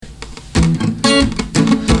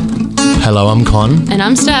Hello, I'm Con. And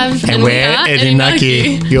I'm Stav. And we're Eddie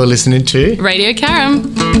Nucky. You're listening to Radio Karam.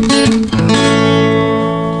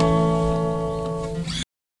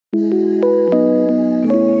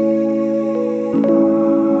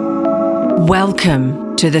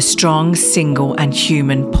 Welcome to the Strong, Single and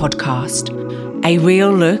Human podcast. A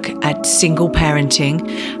real look at single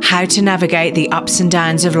parenting, how to navigate the ups and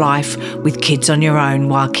downs of life with kids on your own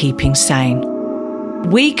while keeping sane.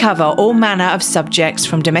 We cover all manner of subjects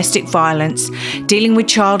from domestic violence, dealing with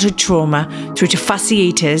childhood trauma, through to fussy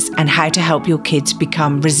eaters and how to help your kids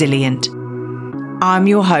become resilient. I'm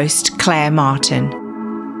your host, Claire Martin.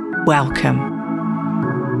 Welcome.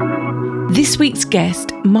 This week's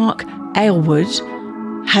guest, Mark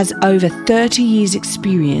Alyward, has over 30 years'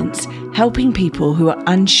 experience helping people who are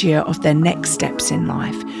unsure of their next steps in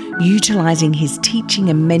life, utilising his teaching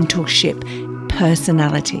and mentorship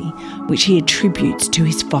personality, which he attributes to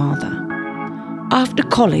his father. After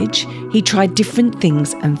college, he tried different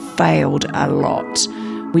things and failed a lot,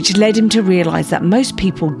 which led him to realise that most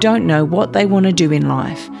people don't know what they want to do in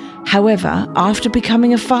life. However, after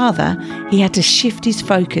becoming a father, he had to shift his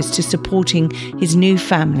focus to supporting his new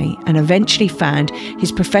family and eventually found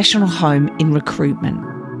his professional home in recruitment.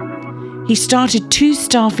 He started 2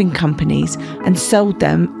 staffing companies and sold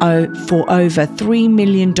them for over $3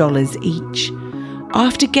 million each.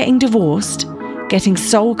 After getting divorced, getting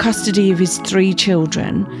sole custody of his 3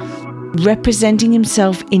 children, representing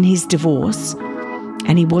himself in his divorce,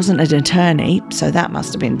 and he wasn't an attorney, so that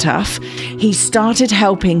must have been tough, he started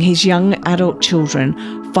helping his young adult children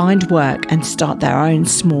find work and start their own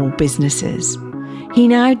small businesses. He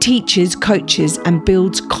now teaches, coaches, and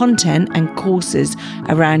builds content and courses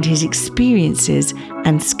around his experiences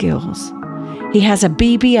and skills. He has a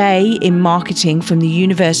BBA in marketing from the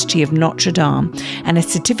University of Notre Dame and a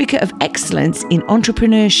Certificate of Excellence in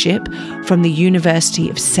Entrepreneurship from the University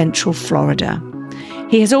of Central Florida.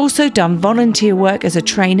 He has also done volunteer work as a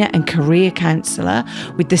trainer and career counsellor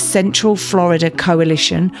with the Central Florida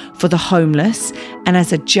Coalition for the Homeless and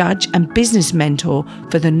as a judge and business mentor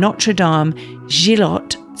for the Notre Dame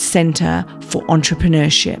Gillot Center for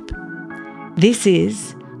Entrepreneurship. This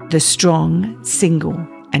is the Strong, Single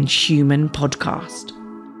and Human podcast.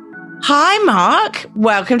 Hi, Mark.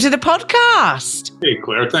 Welcome to the podcast. Hey,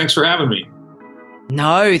 Claire. Thanks for having me.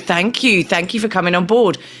 No, thank you. Thank you for coming on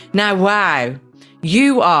board. Now, wow.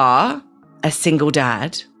 You are a single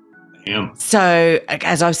dad. I am. So,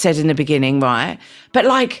 as I've said in the beginning, right? But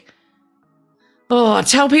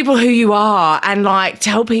tell people who you are and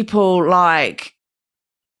tell people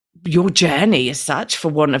your journey as such, for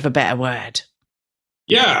want of a better word.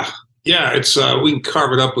 Yeah. It's we can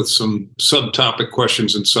carve it up with some subtopic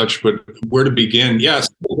questions and such, but where to begin? Yes,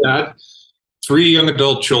 dad, 3 young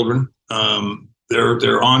adult children.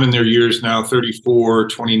 They're on in their years now, 34,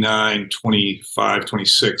 29, 25,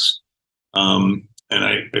 26. And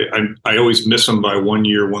I always miss them by 1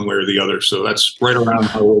 year, one way or the other. So that's right around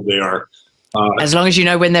how old they are. As long as you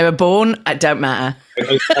know when they were born, it don't matter.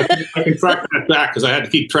 I can track that back because I had to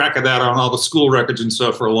keep track of that on all the school records and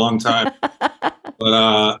stuff for a long time.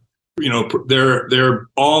 But, they're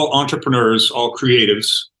all entrepreneurs, all creatives.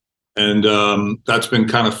 And that's been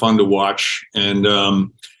kind of fun to watch. And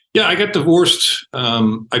I got divorced.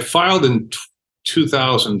 I filed in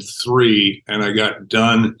 2003 and I got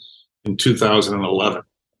done in 2011.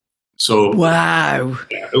 So wow,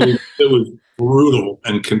 it was brutal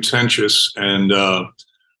and contentious, and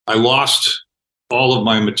I lost all of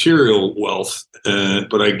my material wealth,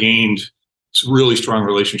 but I gained some really strong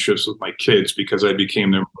relationships with my kids because I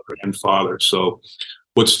became their mother and father. So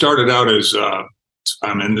what started out as,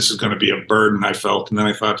 this is going to be a burden, I felt, and then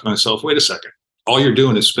I thought to myself, wait a second. All you're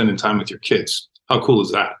doing is spending time with your kids. How cool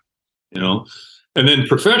is that? And then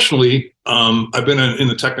professionally, I've been in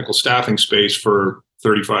the technical staffing space for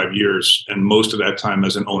 35 years, and most of that time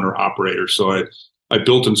as an owner operator. So I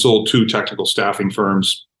built and sold 2 technical staffing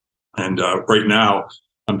firms. And right now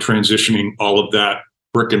I'm transitioning all of that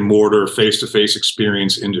brick and mortar face-to-face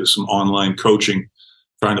experience into some online coaching,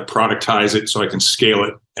 trying to productize it so I can scale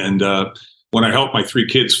it. And when I helped my 3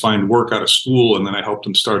 kids find work out of school and then I helped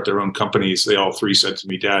them start their own companies, they all 3 said to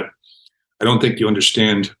me, Dad, I don't think you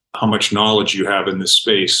understand how much knowledge you have in this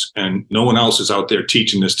space, and no one else is out there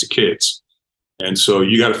teaching this to kids. And so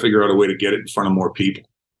you got to figure out a way to get it in front of more people.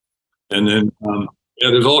 And then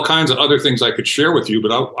there's all kinds of other things I could share with you,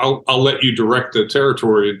 but I'll let you direct the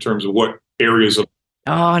territory in terms of what areas of.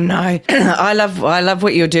 Oh no, I love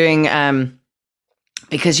what you're doing,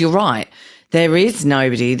 because you're right. There is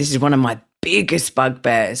nobody. This is one of my biggest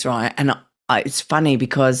bugbears, right? And it's funny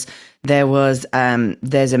because there's a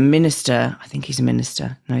minister. I think he's a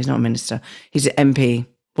minister. No, he's not a minister. He's an MP.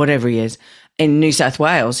 whatever he is, in New South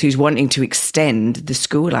Wales, who's wanting to extend the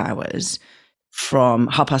school hours from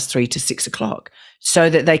 3:30 to 6:00 so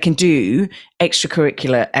that they can do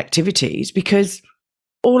extracurricular activities, because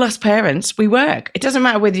all us parents, we work. It doesn't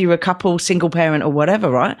matter whether you're a couple, single parent or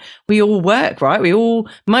whatever, right? We all work, right?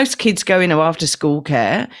 Most kids go into after school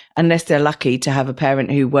care unless they're lucky to have a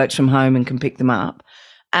parent who works from home and can pick them up.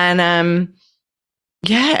 And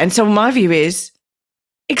and so my view is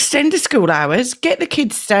extend the school hours, get the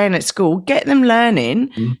kids staying at school, get them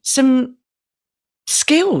learning some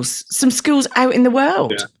skills out in the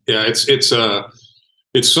world. Yeah,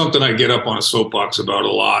 it's something I get up on a soapbox about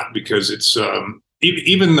a lot, because it's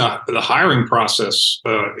even the hiring process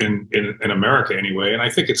in America anyway, and I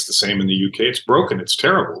think it's the same in the UK. It's broken. It's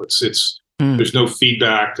terrible. It's there's no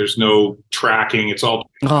feedback. There's no tracking. It's all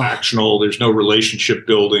actional. There's no relationship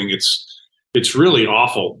building. It's really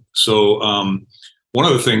awful. So one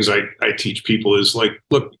of the things I teach people is, like,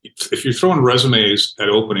 look, if you're throwing resumes at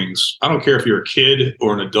openings, I don't care if you're a kid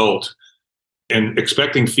or an adult, and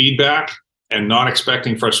expecting feedback and not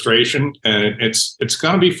expecting frustration, and it's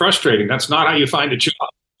going to be frustrating. That's not how you find a job,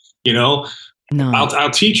 No. I'll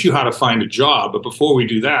teach you how to find a job, but before we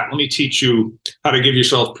do that, let me teach you how to give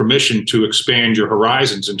yourself permission to expand your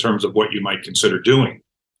horizons in terms of what you might consider doing,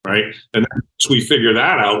 right? And once we figure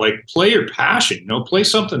that out, like, play your passion, play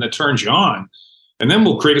something that turns you on, and then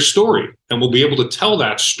we'll create a story, and we'll be able to tell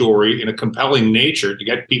that story in a compelling nature to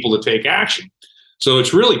get people to take action. So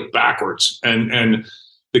it's really backwards. And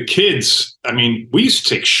the kids, I mean, we used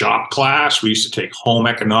to take shop class. We used to take home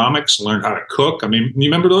economics, learn how to cook. I mean, you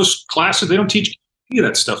remember those classes? They don't teach any of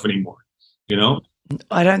that stuff anymore,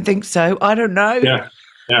 I don't think so. I don't know.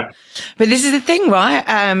 Yeah. But this is the thing, right?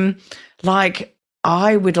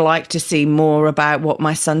 I would like to see more about what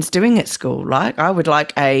my son's doing at school. Like, I would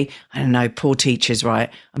like poor teachers, right?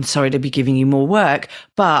 I'm sorry to be giving you more work,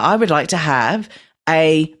 but I would like to have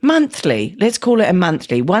a monthly, let's call it a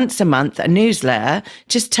monthly, once a month, a newsletter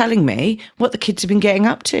just telling me what the kids have been getting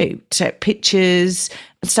up to, pictures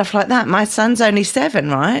and stuff like that. My son's only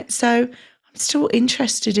 7, right? So I'm still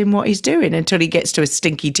interested in what he's doing until he gets to a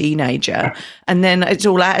stinky teenager, and then it's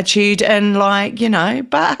all attitude and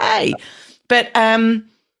but hey, but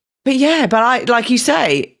I, like you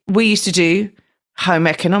say, we used to do home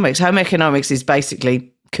economics. Home economics is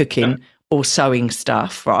basically cooking or sewing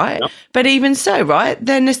stuff, right? Yep. But even so, right,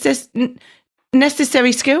 they're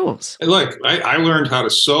necessary skills. Look, I learned how to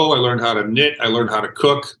sew. I learned how to knit. I learned how to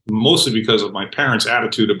cook, mostly because of my parents'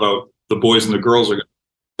 attitude about the boys and the girls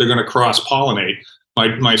they're going to cross-pollinate.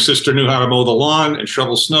 My sister knew how to mow the lawn and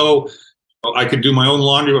shovel snow. I could do my own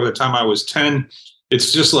laundry by the time I was 10.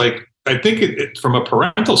 It's just like, I think from a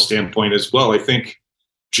parental standpoint as well, I think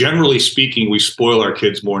generally speaking, we spoil our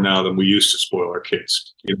kids more now than we used to spoil our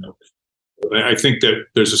kids. I think that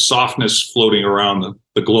there's a softness floating around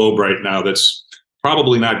the globe right now that's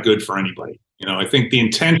probably not good for anybody. I think the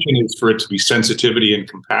intention is for it to be sensitivity and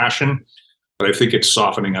compassion, but I think it's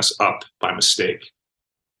softening us up by mistake.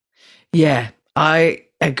 Yeah, I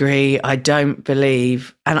agree. I don't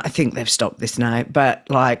believe, and I think they've stopped this now, but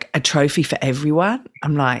like a trophy for everyone.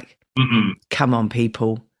 I'm like, come on,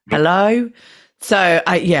 people. Hello? So,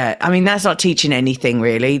 that's not teaching anything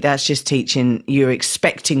really. That's just teaching you're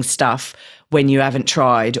expecting stuff when you haven't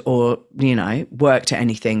tried or, worked at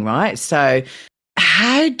anything, right? So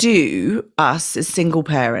how do us as single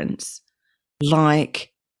parents,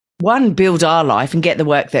 one, build our life and get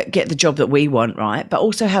the job that we want, right? But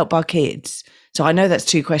also help our kids. So I know that's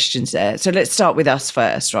 2 questions there. So let's start with us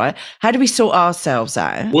first, right? How do we sort ourselves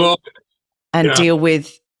out deal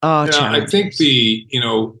with our challenges? I think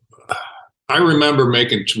I remember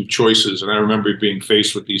making some choices, and I remember being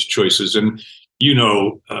faced with these choices. And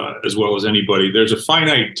as well as anybody, there's a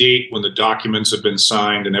finite date when the documents have been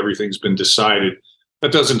signed and everything's been decided.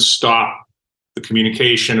 That doesn't stop the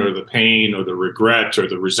communication or the pain or the regret or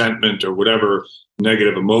the resentment or whatever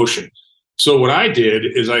negative emotion. So what I did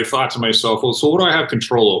is I thought to myself, well, so what do I have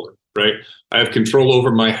control over, right? I have control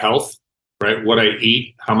over my health, right? What I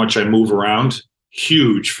eat, how much I move around,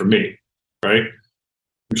 huge for me, right?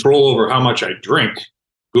 Control over how much I drink,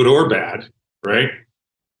 good or bad, right?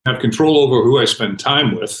 Have control over who I spend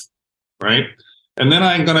time with, right? And then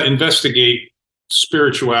I'm going to investigate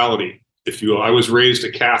spirituality, if you will. I was raised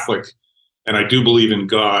a Catholic, and I do believe in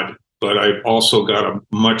God, but I've also got a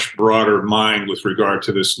much broader mind with regard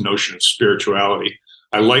to this notion of spirituality.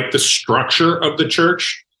 I like the structure of the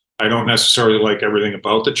church. I don't necessarily like everything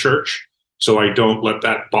about the church, so I don't let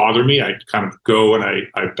that bother me. I kind of go and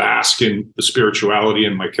I bask in the spirituality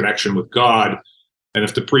and my connection with God. And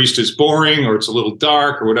if the priest is boring or it's a little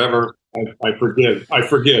dark or whatever, I forgive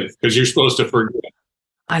because you're supposed to forgive.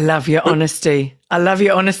 I love your honesty. I love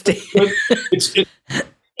your honesty. But I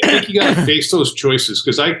think you got to face those choices,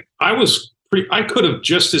 because I could have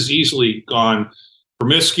just as easily gone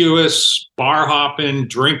promiscuous, bar hopping,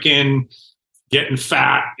 drinking, getting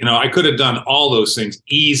fat. I could have done all those things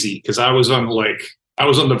easy, because I was on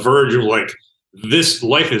the verge of like, this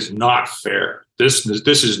life is not fair. This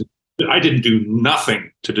is, I didn't do nothing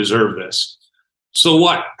to deserve this. So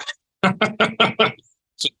what?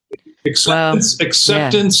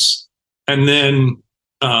 Acceptance, and then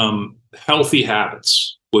healthy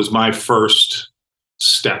habits was my first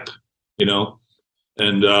step,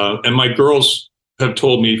 and my girls have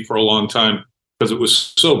told me for a long time, because it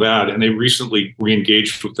was so bad, and they recently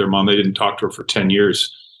re-engaged with their mom. They didn't talk to her for 10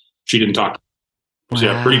 years. She didn't talk. Wow.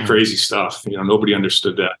 Yeah, pretty crazy stuff. Nobody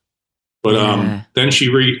understood that. But then she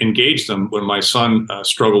re-engaged them when my son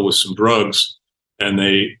struggled with some drugs, and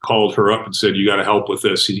they called her up and said, "You got to help with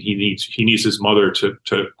this. He needs his mother to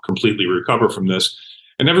completely recover from this."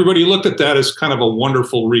 And everybody looked at that as kind of a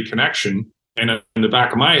wonderful reconnection. And in the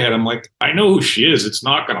back of my head, I'm like, I know who she is. It's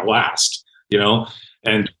not going to last,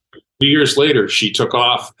 And 2 years later, she took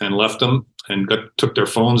off and left them, and took their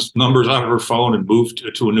phones numbers out of her phone and moved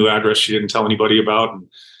to a new address she didn't tell anybody about.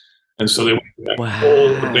 And so they went through that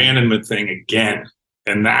whole abandonment thing again.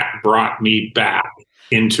 And that brought me back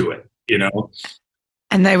into it,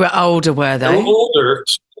 And they were older, were they? They were older.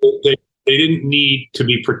 So they didn't need to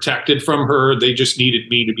be protected from her. They just needed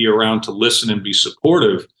me to be around to listen and be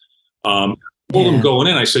supportive. I told them going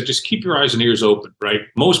in, I said, just keep your eyes and ears open, right?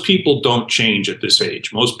 Most people don't change at this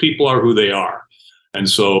age. Most people are who they are. And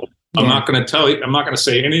so I'm not going to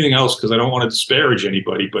say anything else, because I don't want to disparage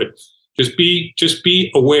anybody, but just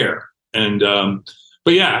be aware. And,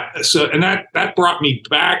 but yeah, so, and that brought me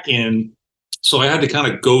back in. So I had to kind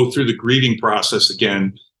of go through the grieving process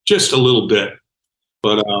again, just a little bit,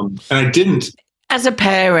 but, and I didn't. As a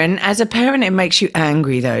parent, it makes you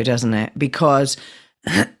angry though, doesn't it? Because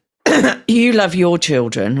you love your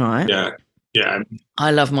children, right? Yeah. Yeah.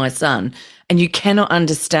 I love my son, and you cannot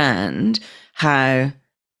understand how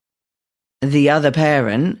the other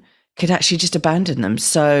parent could actually just abandon them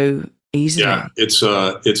so easily. Yeah, it's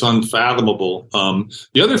unfathomable.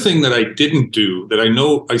 The other thing that I didn't do, that I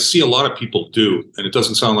know I see a lot of people do, and it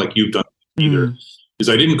doesn't sound like you've done it either, is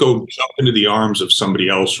I didn't go jump into the arms of somebody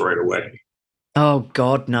else right away. Oh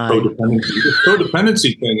God, no. The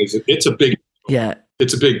codependency thing it's a big deal. Yeah.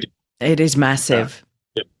 It's a big deal. It is massive.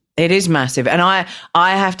 Yeah. It is massive. And I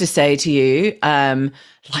have to say to you, my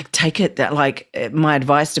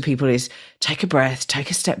advice to people is take a breath, take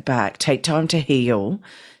a step back, take time to heal,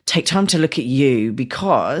 take time to look at you,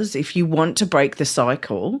 because if you want to break the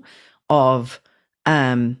cycle of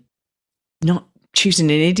not choosing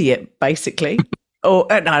an idiot, basically, or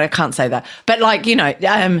no, I can't say that, but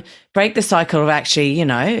break the cycle of actually,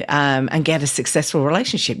 and get a successful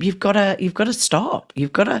relationship. You've got to stop.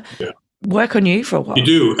 You've got to work on you for a while. You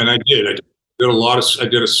do, and I did. I did a lot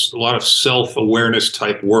of self-awareness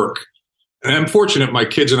type work, and I'm fortunate. My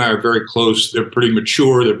kids and I are very close. They're pretty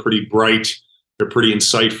mature. They're pretty bright. They're pretty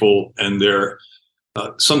insightful, and they're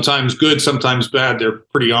sometimes good, sometimes bad. They're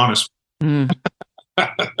pretty honest.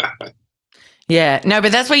 Yeah, no,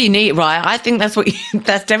 but that's what you need, right? I think that's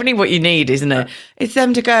that's definitely what you need, isn't it? It's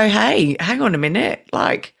them to go, hey, hang on a minute.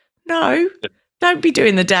 Like, no, don't be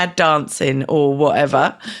doing the dad dancing or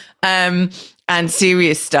whatever, and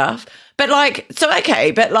serious stuff. But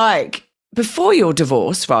before your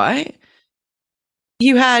divorce, right?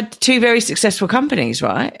 You had two very successful companies,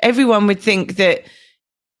 right? Everyone would think that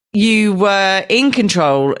you were in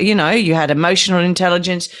control. You had emotional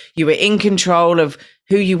intelligence. You were in control of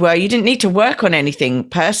who you were. You didn't need to work on anything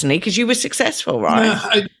personally because you were successful,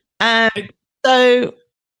 right? I think I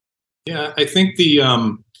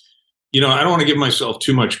don't want to give myself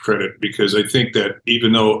too much credit, because I think that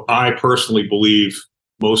even though I personally believe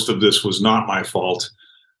most of this was not my fault,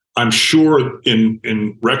 I'm sure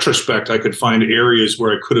in retrospect, I could find areas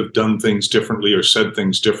where I could have done things differently or said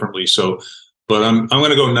things differently. So, but I'm going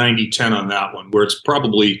to go 90-10 on that one, where it's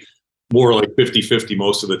probably more like 50-50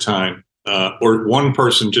 most of the time. Or one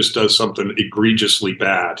person just does something egregiously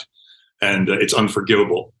bad and it's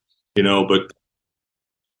unforgivable, but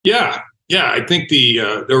I think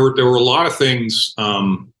there were a lot of things.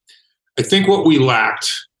 I think what we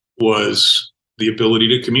lacked was the ability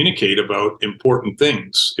to communicate about important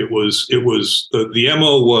things. It was the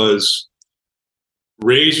MO was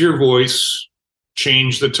raise your voice,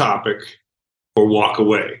 change the topic, or walk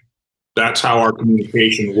away. That's how our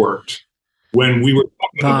communication worked when we were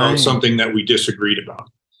talking about something that we disagreed about,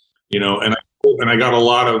 and I got a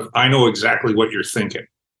lot of, I know exactly what you're thinking.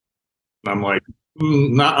 And I'm like,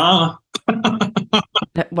 nah.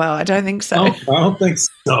 Well, I don't think so. No, I don't think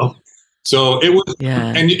so. So it was,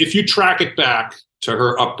 Yeah. and if you track it back to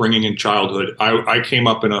her upbringing in childhood, I came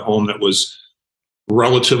up in a home that was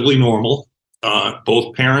relatively normal.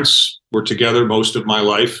 Both parents were together most of my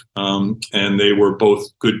life, and they were both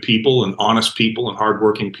good people and honest people and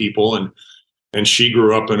hardworking people. And she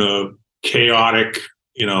grew up in a chaotic,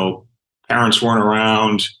 parents weren't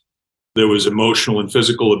around. There was emotional and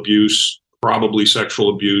physical abuse, probably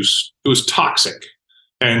sexual abuse. It was toxic.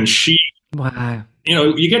 And she, Wow.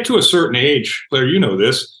 you get to a certain age, Claire, you know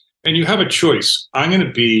this, and you have a choice. I'm going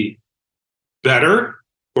to be better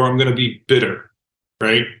or I'm going to be bitter,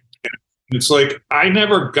 right? It's like, I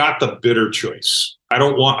never got the bitter choice. I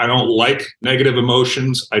don't like negative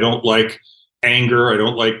emotions. I don't like anger. I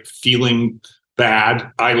don't like feeling bad.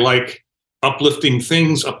 I like uplifting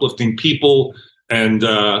things, uplifting people. And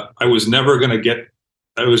I was never going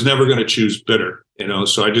to choose bitter,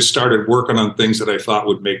 so I just started working on things that I thought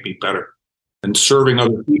would make me better. And serving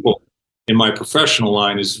other people in my professional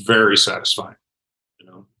line is very satisfying.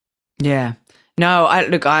 Yeah. No,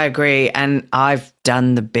 I agree. And I've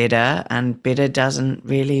done the bitter, and bitter doesn't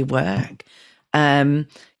really work.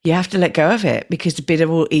 You have to let go of it because the bitter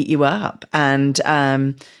will eat you up. And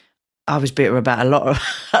I was bitter about a lot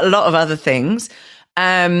of other things,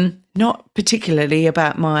 not particularly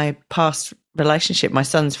about my past relationship, my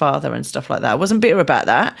son's father and stuff like that. I wasn't bitter about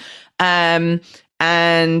that.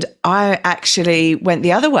 And I actually went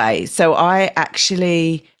the other way. So I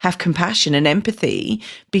actually have compassion and empathy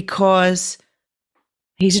because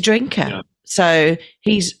he's a drinker. Yeah. So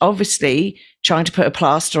he's obviously trying to put a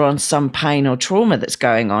plaster on some pain or trauma that's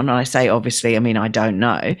going on. And I say obviously, I mean, I don't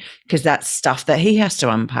know, because that's stuff that he has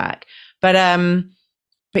to unpack. But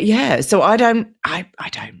yeah, so I don't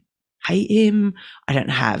hate him. I don't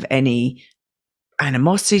have any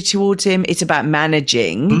animosity towards him. It's about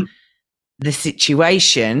managing the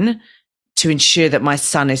situation to ensure that my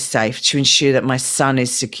son is safe, to ensure that my son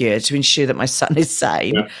is secure, to ensure that my son is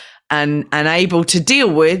sane. Yeah. And able to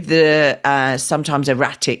deal with the sometimes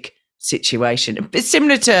erratic situation. It's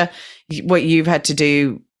similar to what you've had to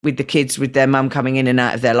do with the kids, with their mum coming in and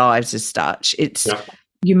out of their lives as such. It's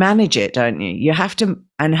you manage it, don't you? You have to,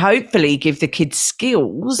 and hopefully give the kids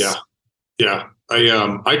skills. Yeah.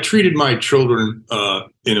 I treated my children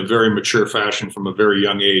in a very mature fashion from a very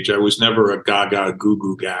young age. I was never a gaga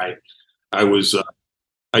goo guy. I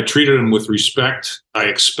treated them with respect. I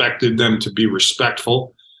expected them to be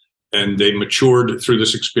respectful. And they matured through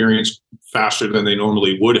this experience faster than they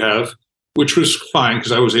normally would have, which was fine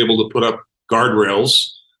because I was able to put up guardrails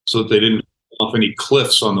so that they didn't fall off any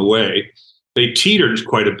cliffs on the way. They teetered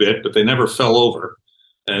quite a bit, but they never fell over.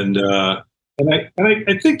 And I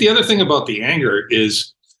think the other thing about the anger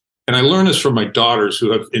is, and I learned this from my daughters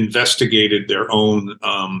who have investigated their own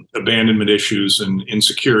abandonment issues and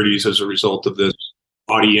insecurities as a result of this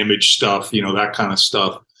body image stuff, that kind of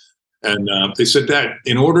stuff. And they said that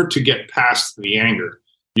in order to get past the anger,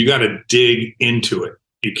 you got to dig into it.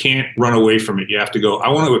 You can't run away from it. You have to go, I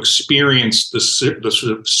want to experience the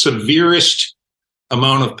severest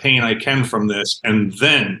amount of pain I can from this. And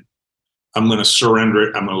then I'm going to surrender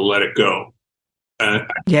it. I'm going to let it go.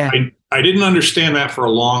 I didn't understand that for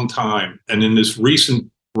a long time. And in this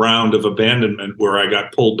recent round of abandonment where I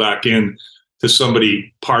got pulled back in to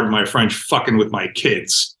somebody, pardon my French, fucking with my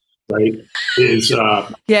kids, right, pisses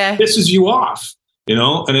you off,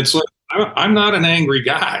 and it's like, I'm not an angry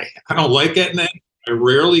guy. I don't like getting angry. I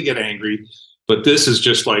rarely get angry, but this is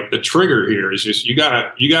just like the trigger here is just, you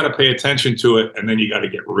gotta pay attention to it, and then you got to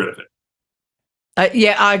get rid of it.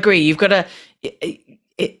 Yeah, I agree. You've got to,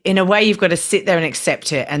 in a way, you've got to sit there and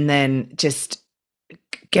accept it and then just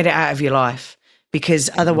get it out of your life,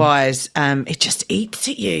 because otherwise it just eats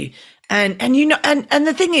at you. And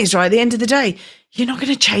the thing is, right, at the end of the day, you're not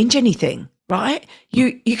going to change anything, right?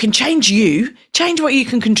 You can change what you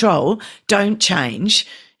can control. Don't change.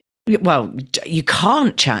 Well, you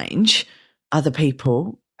can't change other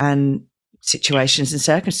people and situations and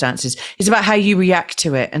circumstances. It's about how you react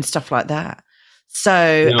to it and stuff like that.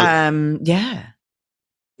 So, yeah.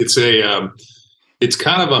 It's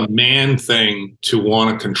kind of a man thing to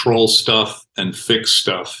want to control stuff and fix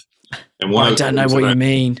stuff. And I don't know what you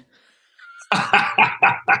mean.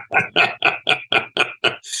 I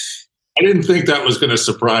didn't think that was going to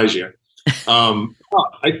surprise you.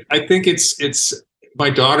 I think it's my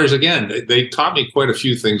daughters, again, they taught me quite a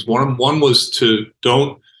few things. One was to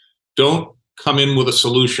don't come in with a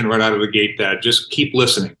solution right out of the gate, Dad. Just keep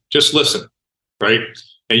listening. Just listen, right?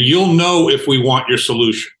 And you'll know if we want your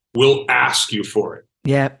solution. We'll ask you for it.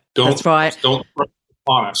 Yeah, that's right. Don't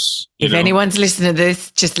on us. If anyone's listening to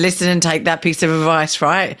this, just listen and take that piece of advice,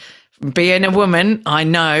 right? being a woman, I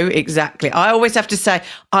know exactly. I always have to say,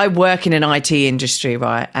 I work in an IT industry,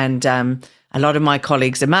 right? And a lot of my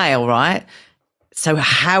colleagues are male, right? So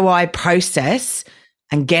how I process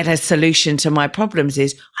and get a solution to my problems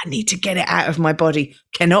is I need to get it out of my body.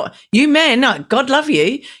 You men, God love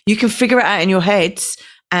you. You can figure it out in your heads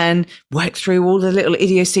and work through all the little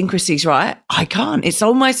idiosyncrasies, right? I can't. It's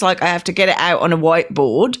almost like I have to get it out on a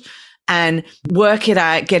whiteboard and work it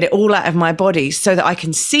out, get it all out of my body so that I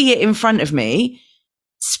can see it in front of me,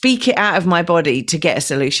 speak it out of my body to get a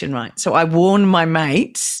solution, right? So I warn my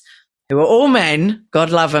mates, who are all men, God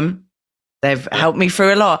love them, they've helped me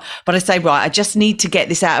through a lot. But I say, right, I just need to get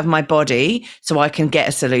this out of my body so I can get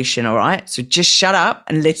a solution, all right? So just shut up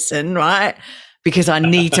and listen, right? Because I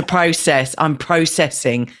need to process. I'm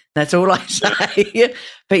processing. That's all I say.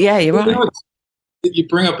 But yeah, you're right. You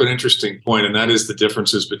bring up an interesting point, and that is the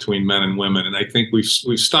differences between men and women. And I think we've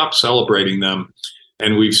stopped celebrating them,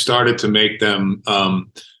 and we've started to make them.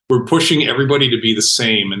 We're pushing everybody to be the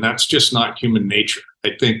same, and that's just not human nature. I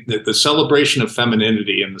think that the celebration of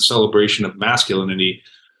femininity and the celebration of masculinity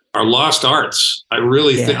are lost arts. I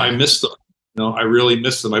really think I miss them. I really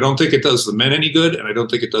miss them. I don't think it does the men any good, and I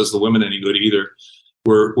don't think it does the women any good either.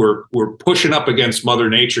 We're pushing up against Mother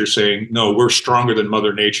Nature, saying, no, we're stronger than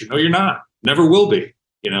Mother Nature. No, you're not. Never will be.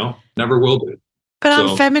 Never will be. But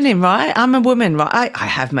I'm feminine, right? I'm a woman, right? I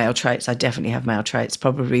have male traits. I definitely have male traits,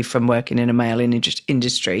 probably from working in a male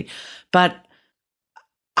industry. But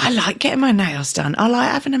I like getting my nails done. I like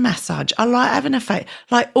having a massage. I like having a face.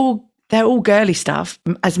 They're all girly stuff.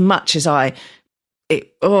 As much as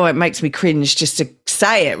it makes me cringe just to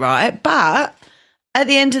say it, right? But at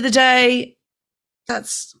the end of the day,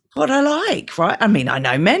 that's what I like, right? I mean, I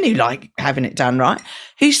know men who like having it done, right?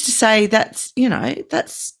 Who's to say that's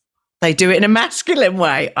they do it in a masculine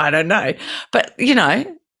way? I don't know, but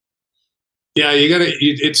Yeah, you got to.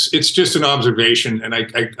 It's just an observation, and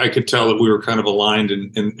I could tell that we were kind of aligned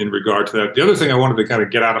in regard to that. The other thing I wanted to kind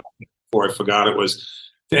of get out of before I forgot it was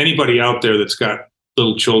to anybody out there that's got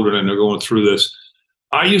little children and they're going through this.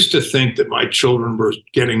 I used to think that my children were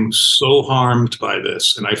getting so harmed by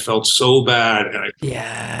this, and I felt so bad, and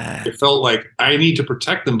it felt like I need to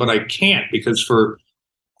protect them, but I can't, because for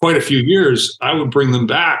quite a few years I would bring them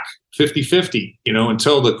back 50-50,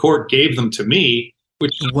 until the court gave them to me.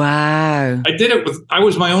 Wow. I did it I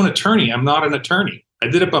was my own attorney. I'm not an attorney. I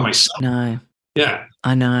did it by myself. No. Yeah.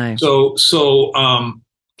 I know. So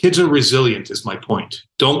kids are resilient is my point.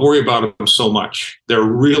 Don't worry about them so much. They're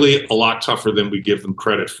really a lot tougher than we give them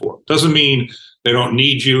credit for. Doesn't mean they don't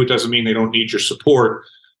need you. It doesn't mean they don't need your support.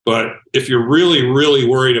 But if you're really, really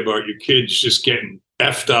worried about your kids just getting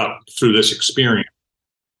effed up through this experience,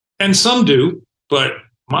 and some do, but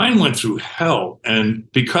mine went through hell.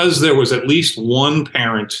 And because there was at least one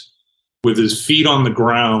parent with his feet on the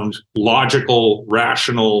ground, logical,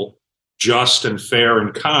 rational, just and fair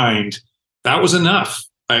and kind, that was enough.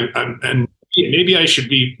 And maybe I should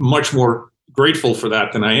be much more grateful for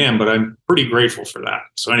that than I am, but I'm pretty grateful for that.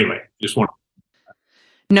 So anyway, just want to.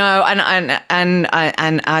 No, and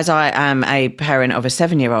as I am a parent of a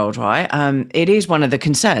 7-year-old, right? It is one of the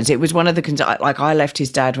concerns. It was one of the concerns. Like, I left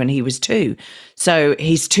his dad when he was 2, so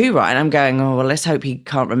he's 2, right? And I'm going, oh well, let's hope he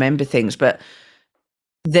can't remember things. But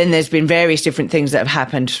then there's been various different things that have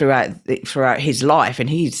happened throughout his life, and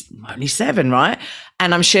he's only 7, right?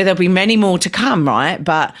 And I'm sure there'll be many more to come, right?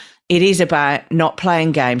 But it is about not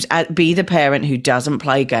playing games. Be the parent who doesn't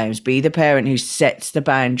play games. Be the parent who sets the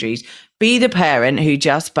boundaries. Be the parent who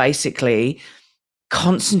just basically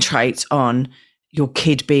concentrates on your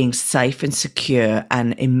kid being safe and secure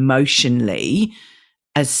and emotionally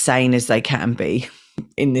as sane as they can be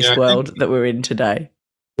in this world that we're in today.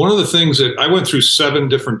 One of the things that I went through 7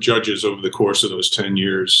 different judges over the course of those 10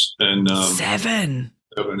 years. And 7.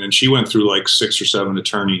 And she went through like 6 or 7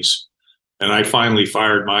 attorneys. And I finally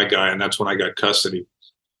fired my guy, and that's when I got custody.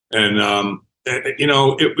 And,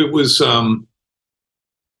 it was,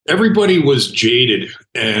 everybody was jaded,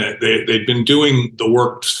 and they'd been doing the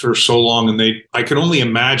work for so long. And I could only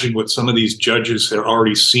imagine what some of these judges had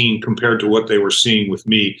already seen compared to what they were seeing with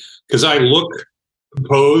me. Because I look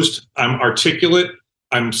composed, I'm articulate,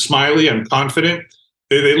 I'm smiley, I'm confident.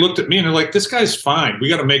 They looked at me and they're like, this guy's fine. We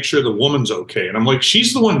got to make sure the woman's okay. And I'm like,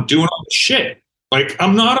 she's the one doing all the shit. Like,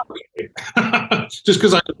 I'm not okay. Just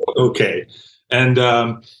because I'm okay. And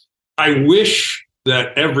I wish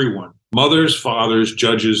that everyone, mothers, fathers,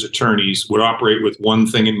 judges, attorneys, would operate with one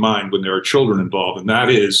thing in mind when there are children involved. And that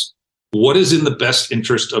is, what is in the best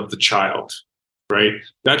interest of the child, right?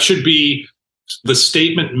 That should be the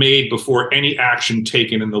statement made before any action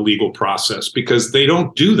taken in the legal process, because they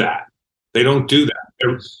don't do that. They don't do that.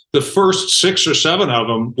 The first 6 or 7 of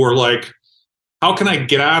them were like, how can I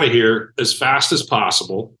get out of here as fast as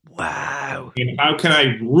possible? Wow. And how can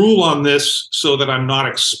I rule on this so that I'm not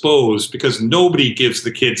exposed? Because nobody gives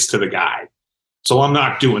the kids to the guy. So I'm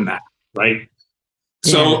not doing that, right?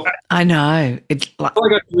 Yeah, so I know. It's like, I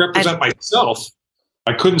got to represent myself.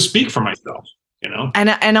 I couldn't speak for myself, And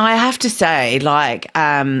I have to say, like,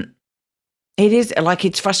 it is like,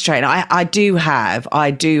 it's frustrating. I do have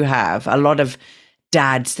a lot of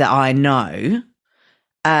dads that I know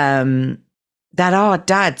that are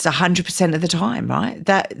dads 100% of the time, right?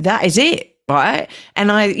 That is it, right? And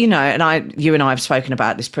you and I have spoken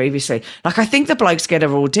about this previously. Like, I think the blokes get a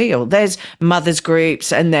raw deal. There's mothers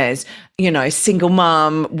groups and there's, single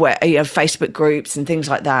mum Facebook groups and things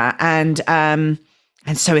like that.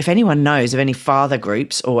 And so if anyone knows of any father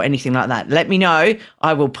groups or anything like that, let me know.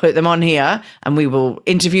 I will put them on here and we will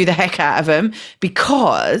interview the heck out of them,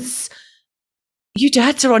 because you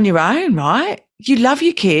dads are on your own, right? You love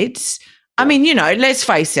your kids. I mean, let's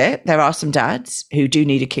face it, there are some dads who do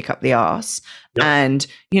need a kick up the arse and,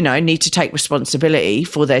 need to take responsibility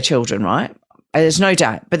for their children, right? There's no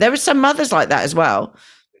doubt. But there are some mothers like that as well.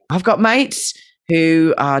 I've got mates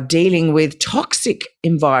who are dealing with toxic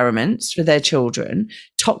environments for their children,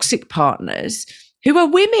 toxic partners who are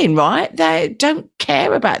women, right? They don't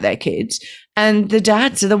care about their kids. And the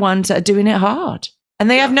dads are the ones that are doing it hard and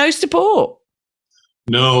they have no support.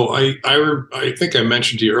 No, I think I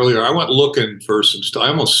mentioned to you earlier, I went looking for some stuff. I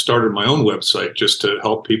almost started my own website just to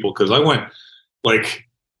help people, because I went, like,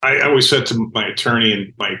 I always said to my attorney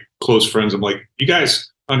and my close friends, I'm like, you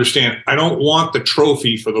guys understand, I don't want the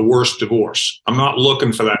trophy for the worst divorce. I'm not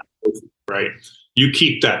looking for that trophy, right? You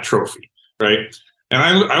keep that trophy, right? And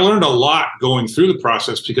I learned a lot going through the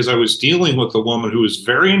process, because I was dealing with a woman who was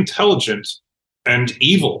very intelligent and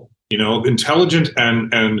evil, intelligent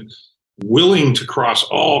and willing to cross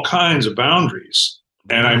all kinds of boundaries.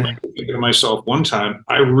 And I remember thinking to myself one time,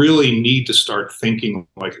 I really need to start thinking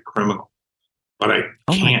like a criminal, but I can't.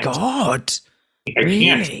 Oh my God. I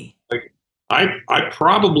can't. Like, I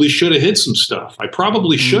probably should have hid some stuff. I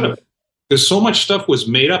probably should have, because so much stuff was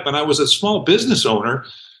made up, and I was a small business owner.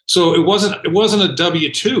 So it wasn't a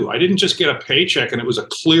W-2. I didn't just get a paycheck and it was a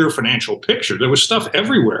clear financial picture. There was stuff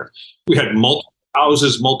everywhere. We had multiple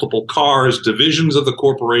houses, multiple cars, divisions of the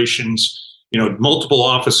corporations, multiple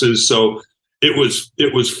offices. So it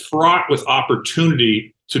was fraught with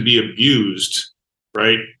opportunity to be abused,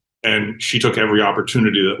 right? And she took every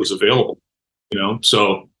opportunity that was available,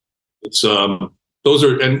 So it's those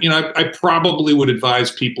are, and I probably would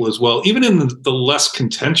advise people as well, even in the less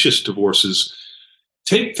contentious divorces,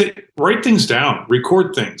 write things down,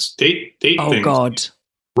 record things, date things. Oh God.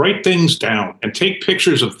 Write things down and take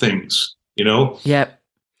pictures of things. Yep.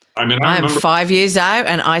 I mean, I'm 5 years out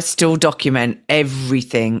and I still document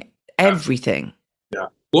everything. Yeah.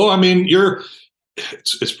 Well, I mean,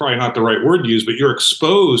 it's probably not the right word to use, but you're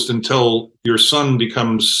exposed until your son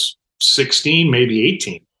becomes 16, maybe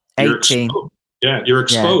 18. 18. You're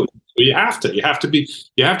exposed. Yeah. So you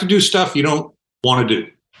have to do stuff you don't want to do.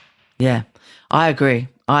 Yeah, I agree.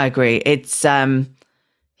 It's,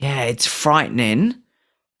 it's frightening.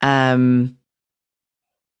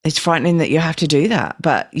 It's frightening that you have to do that,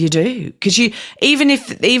 but you do, because even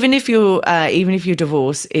if your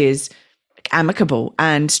divorce is amicable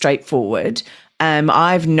and straightforward,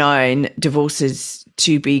 I've known divorces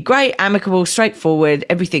to be great, amicable, straightforward,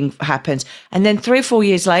 everything happens, and then 3 or 4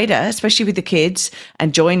 years later, especially with the kids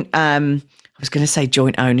and joint, I was going to say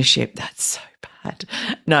joint ownership. That's so bad.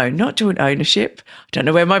 No, not joint ownership. I don't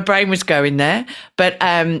know where my brain was going there, but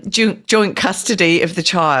joint custody of the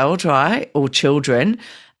child, right, or children.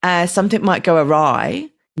 Something might go awry.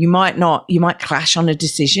 You might clash on a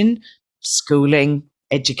decision, schooling,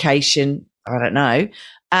 education, I don't know.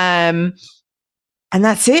 And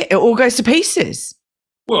that's it. It all goes to pieces.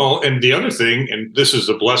 Well, and the other thing, and this is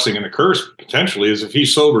a blessing and a curse potentially, is if he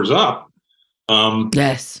sobers up,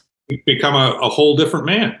 yes, he's become a whole different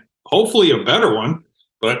man. Hopefully a better one,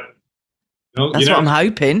 but that's what I'm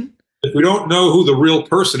hoping. If we don't know who the real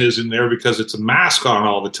person is in there because it's a mask on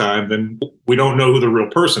all the time, then we don't know who the real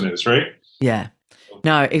person is, right? Yeah.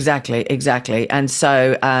 No, exactly. And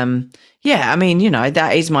so, I mean,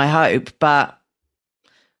 that is my hope, but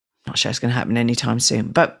I'm not sure it's going to happen anytime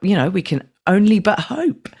soon. But, we can only but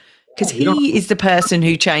hope, because he is the person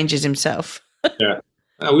who changes himself. Yeah.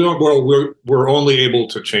 We're only able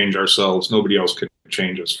to change ourselves. Nobody else can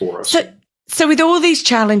change us for us. So with all these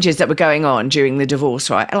challenges that were going on during the divorce,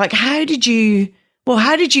 right? Like, how did you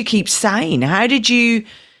keep sane? How did you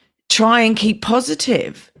try and keep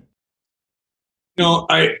positive?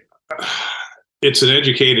 it's an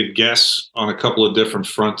educated guess on a couple of different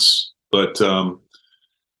fronts, but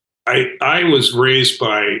I was raised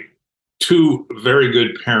by two very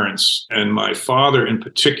good parents, and my father in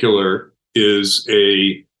particular is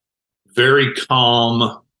a very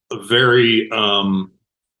calm, very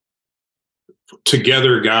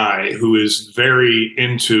together guy who is very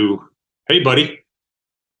into, hey, buddy,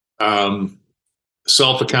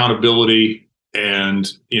 self-accountability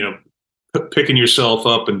and, picking yourself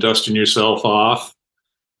up and dusting yourself off.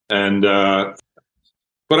 And,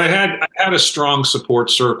 but I had a strong support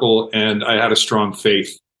circle, and I had a strong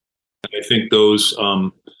faith. And I think those,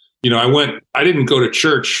 I didn't go to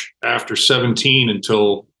church after 17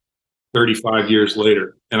 until 35 years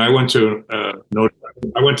later. And I went to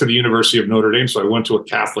the University of Notre Dame, so I went to a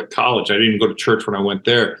Catholic college. I didn't even go to church when I went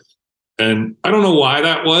there. And I don't know why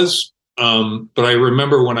that was, but I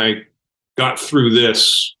remember when I got through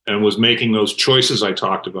this and was making those choices I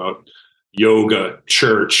talked about, yoga,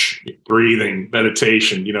 church, breathing,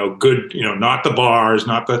 meditation, good, not the bars,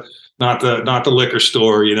 not the liquor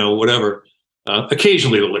store, whatever,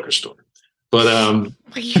 occasionally the liquor store, but, well,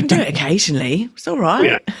 you can do it occasionally. It's all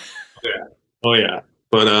right. Yeah. Oh yeah.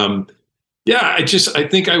 But, I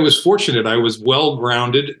think I was fortunate. I was well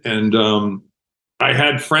grounded, and, I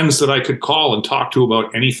had friends that I could call and talk to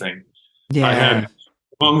about anything. Yeah. I had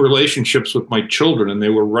strong relationships with my children, and they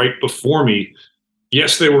were right before me.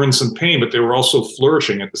 Yes, they were in some pain, but they were also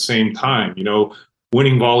flourishing at the same time,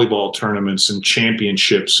 winning volleyball tournaments and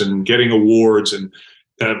championships and getting awards and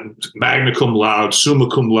magna cum laude, summa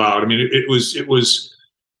cum laude. I mean, it was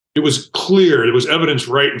clear. There was evidence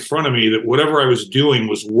right in front of me that whatever I was doing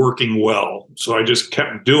was working well. So I just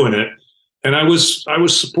kept doing it. And I was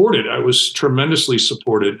supported. I was tremendously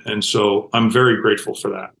supported. And so I'm very grateful for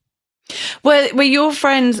that. Were your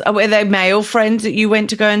friends, were they male friends that you went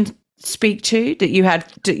to go and speak to, that you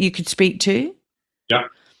could speak to? Yeah.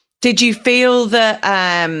 Did you feel that,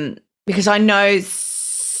 because I know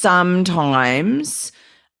sometimes,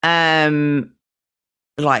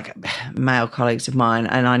 like male colleagues of mine,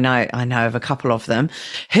 and I know of a couple of them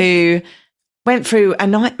who went through a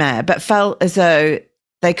nightmare but felt as though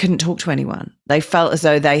they couldn't talk to anyone. They felt as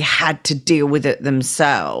though they had to deal with it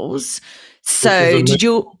themselves. So did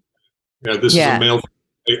you... Yeah, this is a male.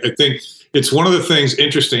 I think it's one of the things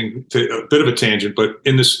interesting, a bit of a tangent, but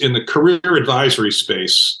in the career advisory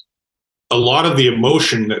space, a lot of the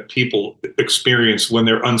emotion that people experience when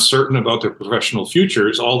they're uncertain about their professional future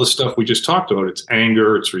is all the stuff we just talked about. It's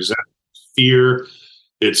anger, it's resentment, fear,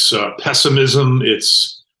 it's pessimism,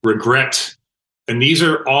 it's regret. And these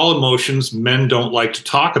are all emotions men don't like to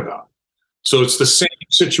talk about. So it's the same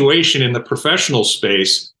situation in the professional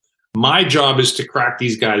space. My job is to crack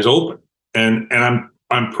these guys open. And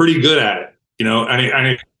I'm pretty good at it,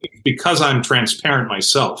 and because I'm transparent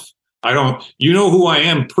myself. Who I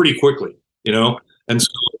am pretty quickly, and so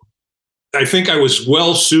I think I was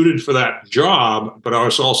well suited for that job, but I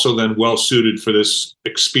was also then well suited for this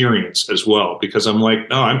experience as well, because I'm like,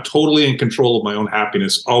 no, I'm totally in control of my own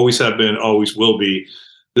happiness. Always have been, always will be.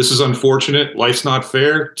 This is unfortunate. Life's not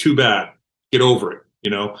fair. Too bad. Get over it,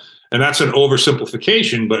 and that's an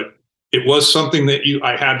oversimplification, but it was something that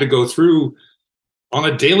I had to go through on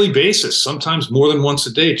a daily basis, sometimes more than once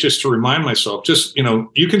a day, just to remind myself,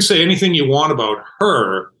 you can say anything you want about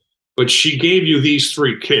her, but she gave you these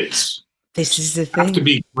 3 kids. This is the thing. You have to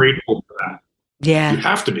be grateful for that. Yeah. You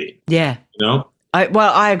have to be. Yeah.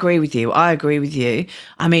 I agree with you. I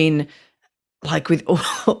mean, like with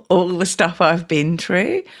all the stuff I've been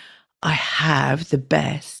through, I have the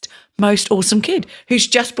best, most awesome kid who's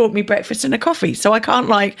just brought me breakfast and a coffee. So I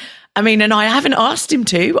can't and I haven't asked him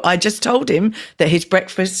to. I just told him that his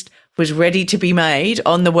breakfast was ready to be made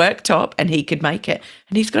on the worktop and he could make it.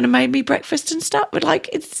 And he's going to make me breakfast and stuff. But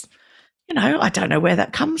it's, I don't know where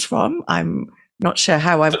that comes from. I'm not sure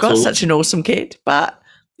how I've got such an awesome kid. But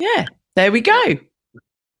yeah, there we go.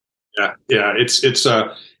 Yeah. It's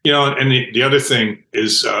and the other thing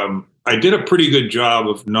is I did a pretty good job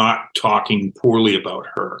of not talking poorly about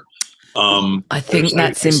her. I think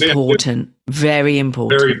that's important. Very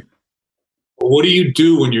important. What do you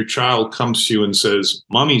do when your child comes to you and says,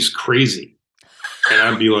 "Mommy's crazy"? And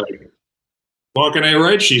I'd be like, "Fucking A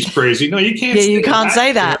right, she's crazy." No, you can't. Yeah, you can't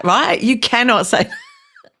say that, right? You cannot say that.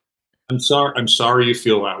 I'm sorry you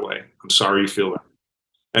feel that way. I'm sorry you feel that.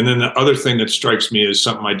 And then the other thing that strikes me as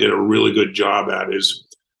something I did a really good job at is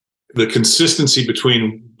the consistency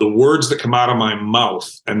between the words that come out of my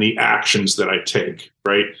mouth and the actions that I take,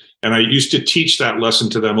 right? And I used to teach that lesson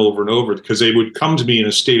to them over and over, because they would come to me in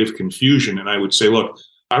a state of confusion. And I would say, look,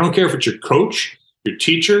 I don't care if it's your coach, your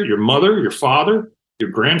teacher, your mother, your father,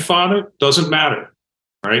 your grandfather, doesn't matter,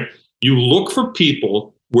 right? You look for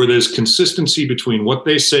people where there's consistency between what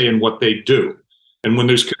they say and what they do. And when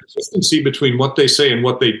there's consistency between what they say and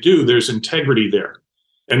what they do, there's integrity there.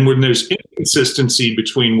 And when there's inconsistency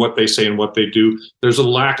between what they say and what they do, there's a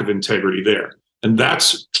lack of integrity there. And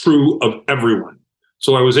that's true of everyone.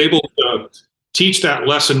 So I was able to teach that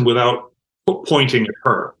lesson without pointing at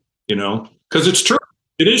her, because it's true.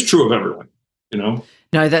 It is true of everyone,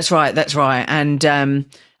 No, that's right. That's right. And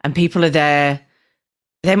people are there.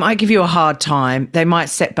 They might give you a hard time. They might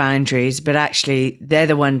set boundaries, but actually they're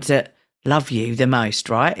the ones that love you the most,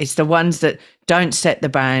 right? It's the ones that don't set the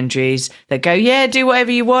boundaries, that go, yeah, do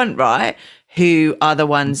whatever you want, right? Who are the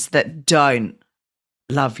ones that don't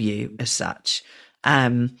love you as such.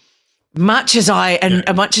 Much as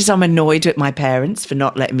I'm annoyed with my parents for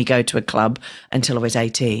not letting me go to a club until I was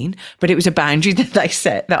 18, but it was a boundary that they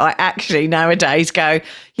set that I actually nowadays go,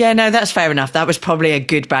 yeah, no, that's fair enough. That was probably a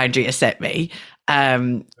good boundary to set me.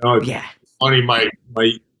 Yeah. Funny,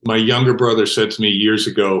 my younger brother said to me years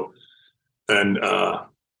ago, and I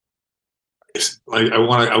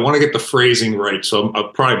want to get the phrasing right, so I'll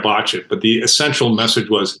probably botch it. But the essential message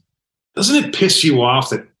was, doesn't it piss you off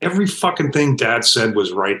that every fucking thing Dad said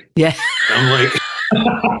was right? Yeah. And I'm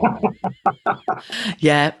like,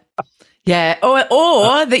 yeah. Yeah.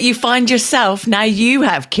 Or that you find yourself, now you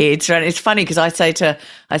have kids, right? It's funny because I say to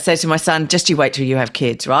my son, just you wait till you have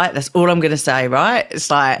kids, right? That's all I'm going to say, right?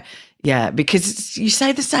 It's like, yeah, because you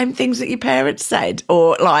say the same things that your parents said,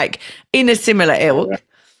 or like in a similar ilk.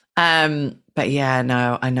 But yeah,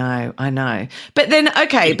 no, I know. But then,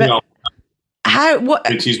 okay, but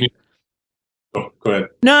what? Excuse me. Oh, go ahead.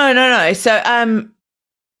 No. So,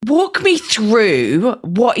 walk me through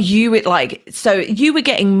what you would like. So you were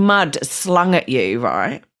getting mud slung at you,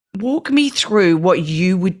 right? Walk me through what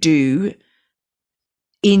you would do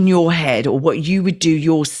in your head, or what you would do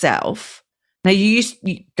yourself. Now, you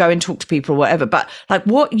go and talk to people or whatever, but like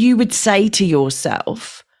what you would say to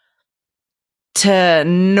yourself to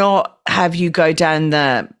not have you go down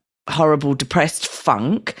the horrible depressed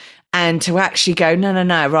funk, and to actually go, no,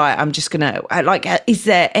 right, I'm just going to, is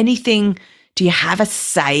there anything, do you have a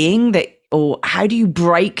saying that, or how do you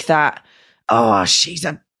break that, oh, she's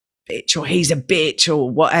a bitch or he's a bitch or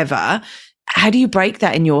whatever? How do you break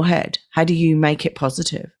that in your head? How do you make it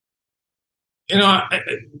positive?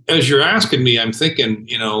 As you're asking me, I'm thinking,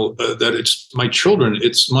 that it's my children.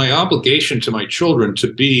 It's my obligation to my children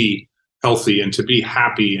to be healthy and to be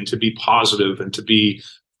happy and to be positive and to be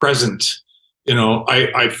present.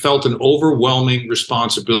 I felt an overwhelming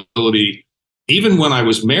responsibility, even when I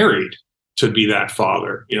was married, to be that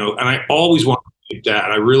father, and I always wanted to be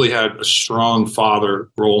dad. I really had a strong father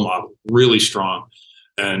role model, really strong.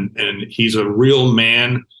 And he's a real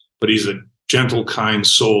man, but he's a gentle, kind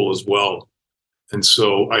soul as well. And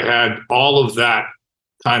so I had all of that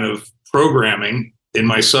kind of programming in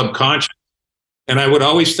my subconscious. And I would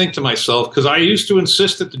always think to myself, because I used to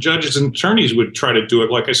insist that the judges and attorneys would try to do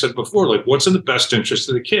it, like I said before, like what's in the best interest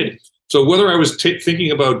of the kid. So whether I was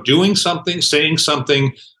thinking about doing something, saying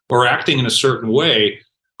something, or acting in a certain way,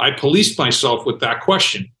 I policed myself with that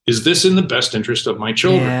question. Is this in the best interest of my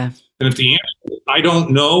children? Yeah. And if the answer is I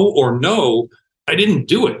don't know or no, I didn't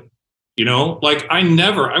do it.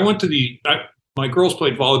 My girls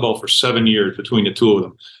played volleyball for 7 years between the two of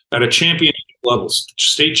them at a championship level,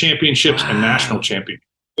 state championships and national championships.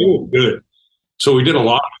 They were good. So we did a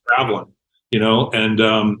lot of traveling,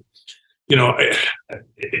 and,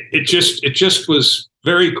 it just was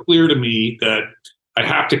very clear to me that I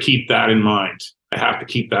have to keep that in mind.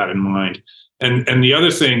 And the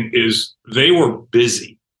other thing is they were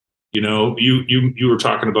busy. You were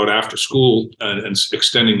talking about after school and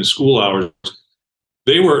extending the school hours.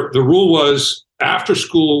 The rule was after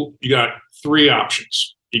school, you got 3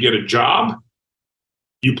 options. You get a job,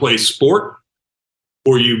 you play sport,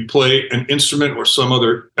 or you play an instrument or some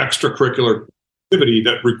other extracurricular activity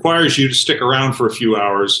that requires you to stick around for a few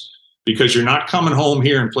hours, because you're not coming home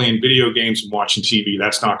here and playing video games and watching TV.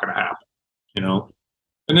 That's not going to happen,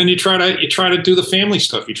 And then you try to do the family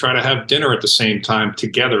stuff. You try to have dinner at the same time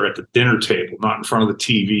together at the dinner table, not in front of the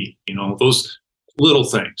TV. Those little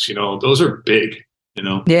things. Those are big.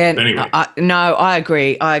 Yeah. Anyway. I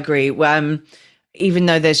agree. Even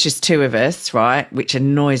though there's just 2 of us, right, which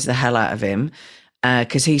annoys the hell out of him,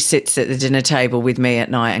 because he sits at the dinner table with me at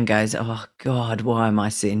night and goes, oh God, why am I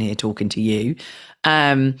sitting here talking to you?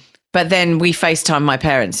 But then we FaceTime my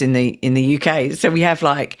parents in the UK. So we have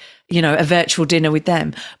a virtual dinner with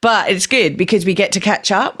them. But it's good because we get to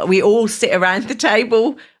catch up. We all sit around the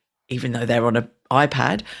table, even though they're on an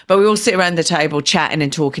iPad, but we all sit around the table chatting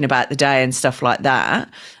and talking about the day and stuff like that.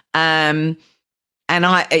 And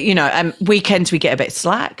And weekends we get a bit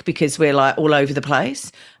slack because we're like all over the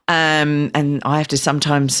place. And I have to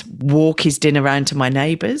sometimes walk his dinner around to my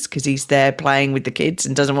neighbours because he's there playing with the kids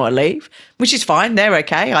and doesn't want to leave, which is fine. They're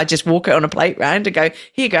okay. I just walk it on a plate round and go,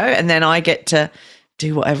 here you go. And then I get to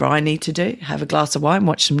do whatever I need to do, have a glass of wine,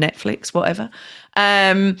 watch some Netflix, whatever.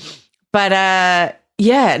 I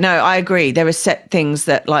agree. There are set things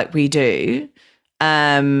that like we do.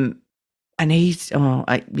 And he's,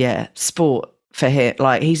 sport for him.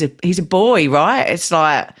 Like he's a boy, right? It's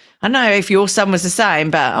like, I don't know if your son was the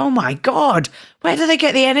same, but oh my God, where do they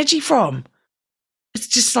get the energy from? It's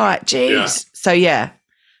just like, geez. Yeah. So yeah,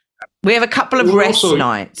 we have a couple of rest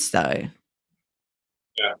nights though.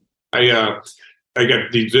 Yeah. I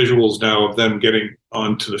get these visuals now of them getting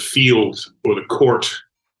onto the field or the court,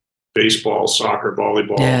 baseball, soccer,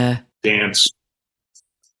 volleyball, dance.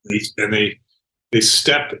 And they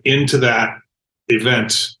step into that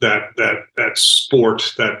event, that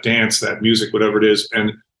sport, that dance, that music, whatever it is.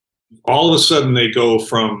 And all of a sudden they go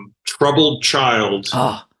from troubled child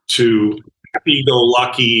to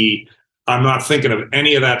happy-go-lucky. I'm not thinking of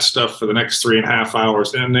any of that stuff for the next 3.5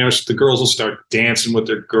 hours. And the girls will start dancing with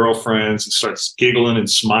their girlfriends and start giggling and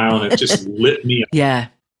smiling. It just lit me up. Yeah.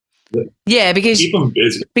 Yeah, because keep them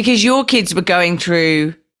busy. Because your kids were going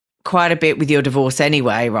through quite a bit with your divorce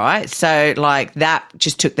anyway, right? So like that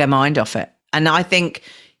just took their mind off it. And I think,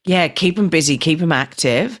 keep them busy, keep them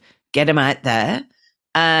active, get them out there.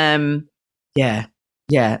 It's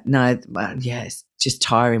just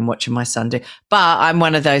tiring watching my son do. But I'm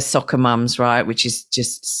one of those soccer mums, right, which is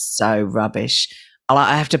just so rubbish.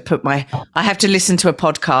 I have to listen to a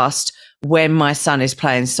podcast when my son is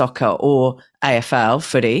playing soccer or AFL,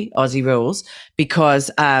 footy, Aussie rules,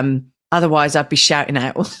 because otherwise I'd be shouting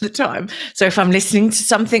out all the time. So if I'm listening to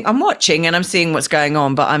something, I'm watching and I'm seeing what's going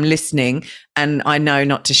on, but I'm listening and I know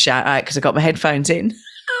not to shout out because I've got my headphones in.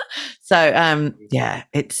 So, and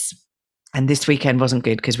this weekend wasn't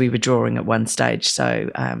good because we were drawing at one stage. So,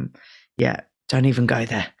 don't even go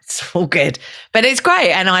there. It's all good, but it's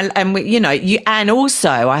great. And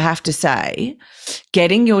also I have to say,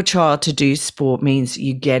 getting your child to do sport means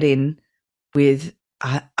you get in with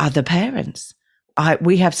other parents.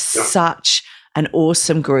 We have such an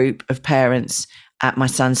awesome group of parents at my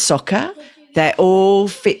son's soccer. They're all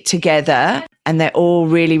fit together and they're all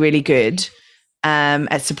really, really good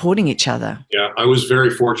at supporting each other. Yeah, I was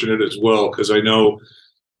very fortunate as well because I know,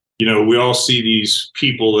 we all see these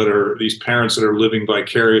these parents that are living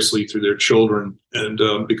vicariously through their children and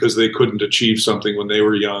because they couldn't achieve something when they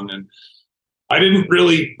were young. And I didn't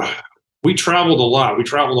really, we traveled a lot. We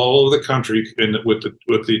traveled all over the country with the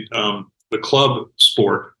club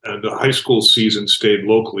sport, and the high school season stayed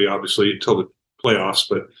locally, obviously, until the playoffs.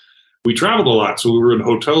 But we traveled a lot. So we were in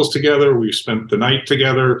hotels together. We spent the night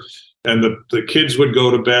together. And the kids would go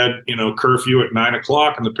to bed, curfew at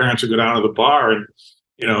 9:00, and the parents would go down to the bar. And,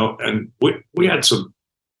 and we had some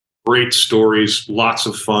great stories, lots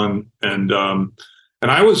of fun. And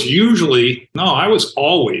I was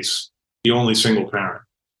always the only single parent,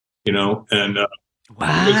 and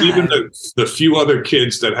wow. Because even the few other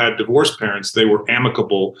kids that had divorced parents, they were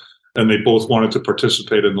amicable and they both wanted to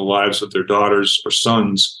participate in the lives of their daughters or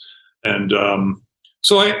sons. And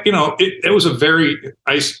so it was a very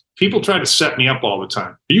people tried to set me up all the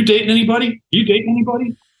time. Are you dating anybody?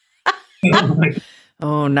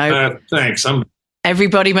 Oh, no. Thanks.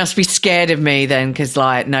 Everybody must be scared of me then because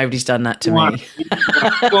nobody's done that to me.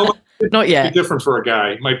 Well, not yet. It's different for a guy.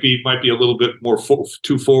 It might be a little bit more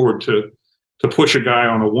too forward to push a guy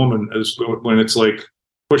on a woman as when it's like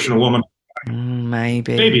pushing a woman.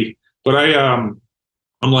 Maybe. But I'm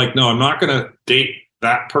like, no, I'm not going to date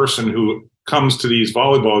that person who comes to these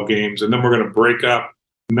volleyball games and then we're going to break up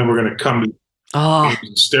and then we're going to come to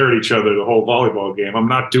and stare at each other the whole volleyball game. I'm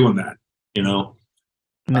not doing that, Not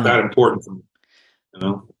that important for me,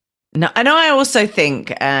 No, and I also think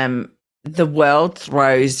the world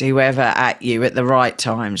throws whoever at you at the right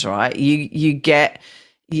times, right? You get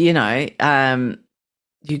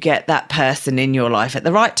you get that person in your life at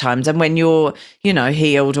the right times. And when you're,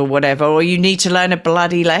 healed or whatever, or you need to learn a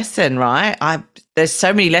bloody lesson, right? There's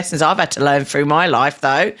so many lessons I've had to learn through my life,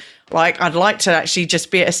 though. Like, I'd like to actually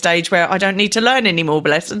just be at a stage where I don't need to learn any more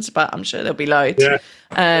lessons, but I'm sure there'll be loads. Yeah.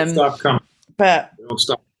 Don't stop coming. But don't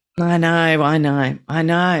stop. I know.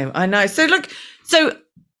 So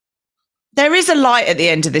there is a light at the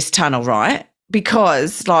end of this tunnel, right?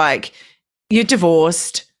 Because, you're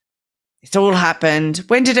divorced. It's all happened.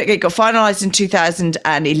 When did it got finalized? In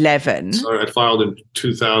 2011. Sorry, I filed in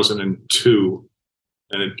 2002,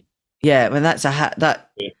 and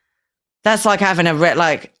that's like having I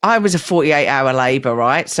was a 48-hour labor,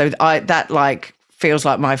 right? So feels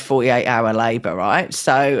like my 48-hour labour, right?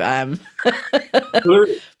 So,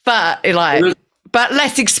 but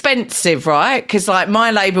less expensive, right? Because like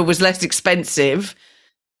my labour was less expensive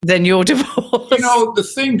than your divorce.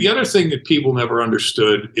 The other thing that people never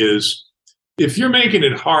understood is if you're making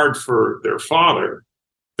it hard for their father,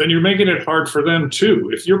 then you're making it hard for them too.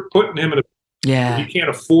 If you're putting him in he can't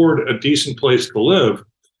afford a decent place to live,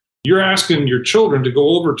 you're asking your children to go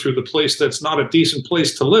over to the place that's not a decent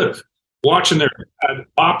place to live, watching their dad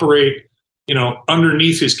operate,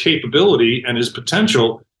 underneath his capability and his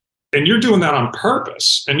potential. And you're doing that on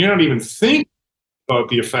purpose. And you're not even thinking about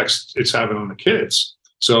the effects it's having on the kids.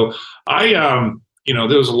 So there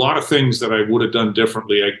was a lot of things that I would have done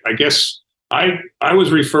differently. I guess I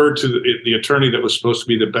was referred to the attorney that was supposed to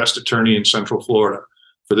be the best attorney in Central Florida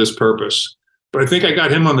for this purpose. But I think I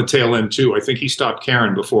got him on the tail end too. I think he stopped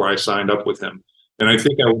caring before I signed up with him. And I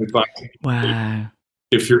think I would advise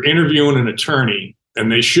if you're interviewing an attorney, and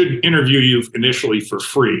they should interview you initially for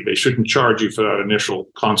free. They shouldn't charge you for that initial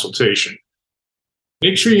consultation.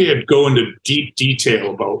 Make sure you go into deep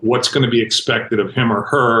detail about what's going to be expected of him or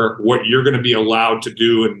her, what you're going to be allowed to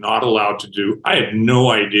do and not allowed to do. I had no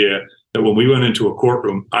idea that when we went into a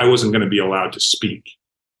courtroom, I wasn't going to be allowed to speak,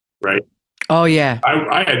 right? Oh, yeah.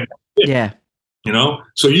 I had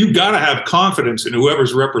so you got to have confidence in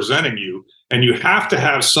whoever's representing you, and you have to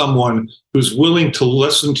have someone who's willing to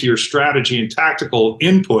listen to your strategy and tactical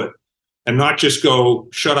input and not just go,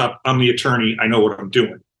 shut up, I'm the attorney, I know what I'm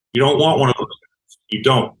doing. You don't want one of those. You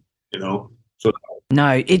don't, So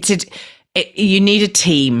no, you need a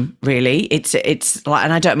team, really. It's like,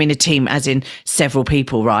 and I don't mean a team as in several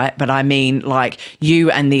people, right? But I mean like you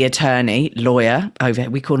and the attorney, lawyer over here.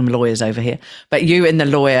 We call them lawyers over here, but you and the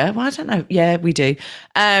lawyer. Well, I don't know. Yeah, we do.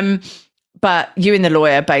 But you and the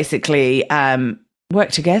lawyer basically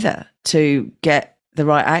work together to get the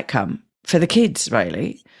right outcome for the kids,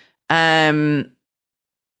 really. I've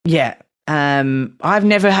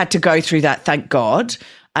never had to go through that, thank God.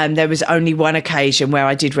 There was only one occasion where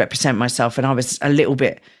I did represent myself and I was a little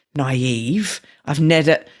bit naive. I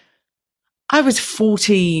was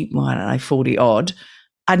 40 odd.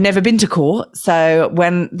 I'd never been to court. So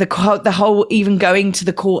when the whole, even going to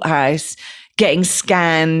the courthouse, getting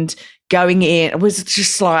scanned, going in, it was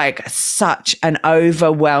just like such an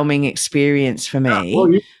overwhelming experience for me.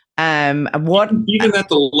 Even at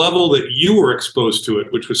the level that you were exposed to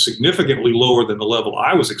it, which was significantly lower than the level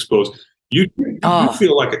I was exposed, you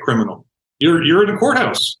feel like a criminal. You're in a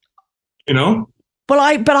courthouse, Well,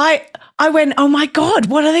 I went, oh my God,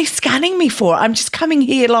 what are they scanning me for? I'm just coming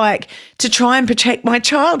here like to try and protect my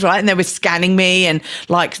child, right? And they were scanning me and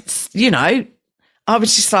like, I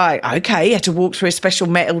was just like, okay, you had to walk through a special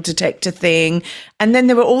metal detector thing. And then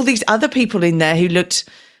there were all these other people in there who looked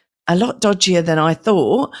a lot dodgier than I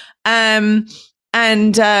thought. They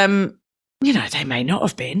may not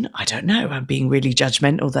have been. I don't know. I'm being really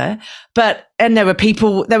judgmental there. And there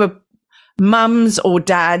were mums or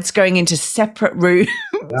dads going into separate rooms,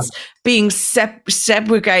 being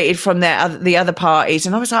segregated from the other parties.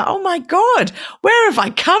 And I was like, oh my God, where have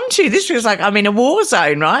I come to? This feels like I'm in a war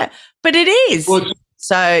zone, right? But it is. Well,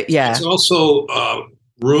 so, yeah. It's also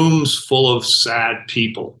rooms full of sad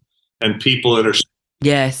people and people that are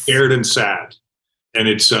scared and sad. And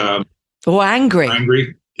it's... or angry.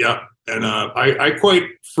 Angry, yeah. And I quite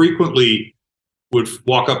frequently would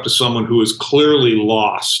walk up to someone who is clearly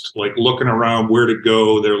lost, like looking around where to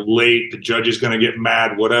go. They're late. The judge is going to get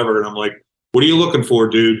mad, whatever. And I'm like, what are you looking for,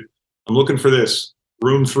 dude? I'm looking for this,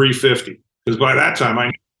 room 350. Because by that time, I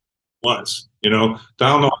knew what it was,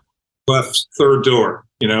 down the left third door,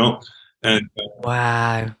 And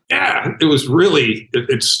wow. Yeah, it was really,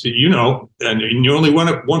 it's, and you only went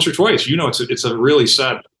up once or twice. It's a really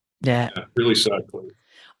sad, really sad place.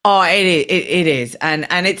 Oh, it is. And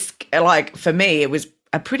it's like, for me, it was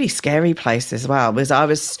a pretty scary place as well, because I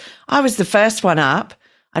was the first one up.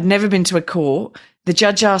 I'd never been to a court. The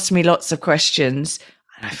judge asked me lots of questions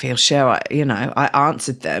and I feel sure I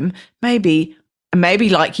answered them. Maybe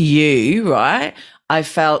like you, right? I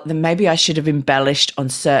felt that maybe I should have embellished on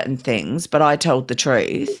certain things, but I told the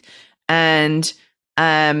truth. And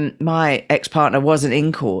my ex-partner wasn't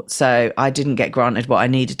in court, so I didn't get granted what I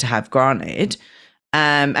needed to have granted.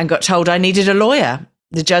 And got told I needed a lawyer.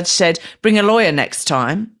 The judge said, bring a lawyer next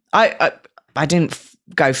time. I didn't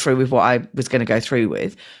go through with what I was going to go through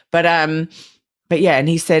with. But yeah, and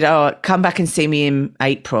he said, come back and see me in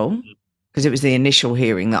April, because it was the initial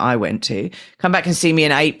hearing that I went to. Come back and see me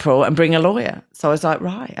in April and bring a lawyer. So I was like,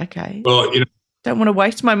 right, okay. Well, don't want to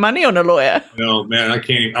waste my money on a lawyer. No, man,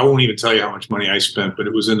 I won't even tell you how much money I spent, but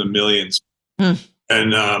it was in the millions. And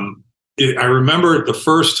I remember the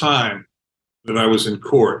first time that I was in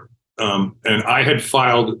court, and I had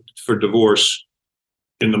filed for divorce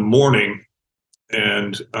in the morning,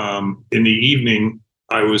 and in the evening,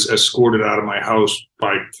 I was escorted out of my house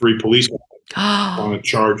by 3 policemen on a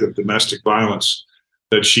charge of domestic violence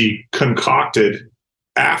that she concocted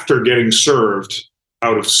after getting served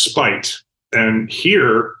out of spite. And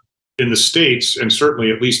here in the States, and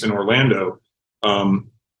certainly at least in Orlando,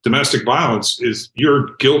 domestic violence is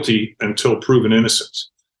you're guilty until proven innocent.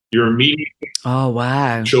 You're immediately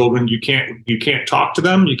children. You can't talk to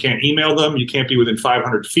them. You can't email them. You can't be within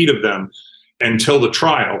 500 feet of them until the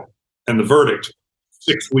trial and the verdict,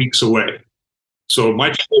 6 weeks away. So my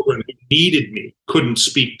children who needed me couldn't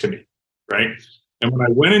speak to me, right? And when I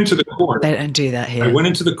went into the court, they don't do that here. I went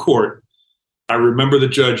into the court. I remember the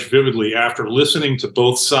judge vividly after listening to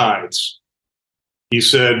both sides. He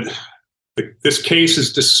said, "This case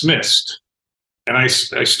is dismissed." And I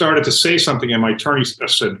started to say something, and my attorney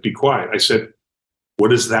said, "Be quiet." I said, "What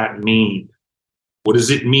does that mean? What does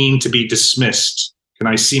it mean to be dismissed? Can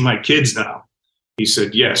I see my kids now?" He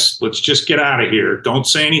said, "Yes, let's just get out of here. Don't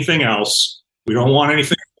say anything else. We don't want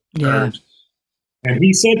anything." Yeah. And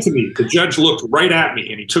he said to me, the judge looked right at me,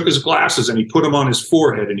 and he took his glasses and he put them on his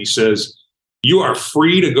forehead, and he says, "You are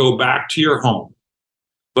free to go back to your home.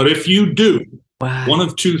 But if you do, one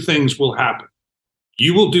of 2 things will happen.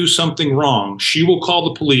 You will do something wrong. She will call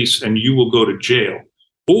the police and you will go to jail.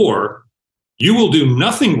 Or you will do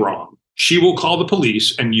nothing wrong. She will call the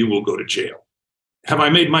police and you will go to jail. Have I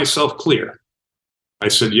made myself clear?" I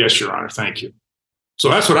said, "Yes, Your Honor. Thank you." So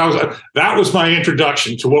that's what that was my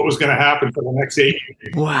introduction to what was going to happen for the next 8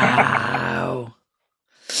 years. Wow.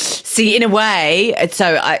 See, in a way,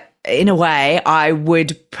 I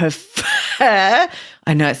would prefer,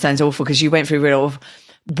 I know it sounds awful because you went through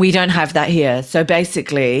we don't have that here. So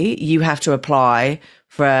basically you have to apply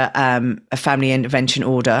for a family intervention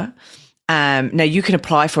order. Now you can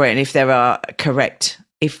apply for it, and if there are correct,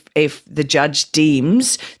 if the judge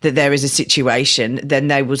deems that there is a situation, then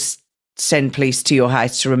they will send police to your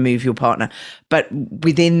house to remove your partner. But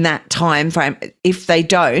within that time frame, if they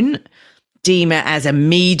don't deem it as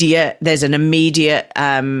there's an immediate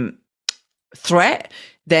threat,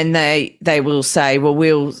 then they will say, well,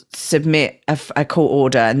 we'll submit a court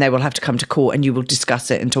order, and they will have to come to court, and you will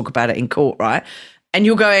discuss it and talk about it in court, right? And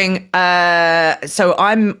you're going, so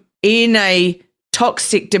I'm in a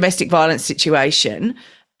toxic domestic violence situation,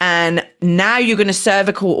 and now you're going to serve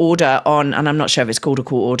a court order on, and I'm not sure if it's called a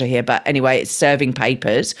court order here, but anyway, it's serving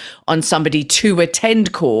papers on somebody to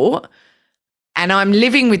attend court. And I'm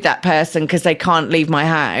living with that person because they can't leave my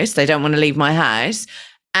house. They don't want to leave my house.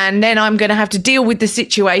 And then I'm going to have to deal with the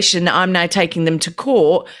situation that I'm now taking them to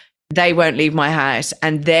court. They won't leave my house.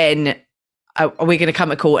 And then are we going to come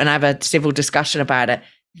to court and have a civil discussion about it?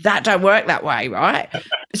 That don't work that way, right?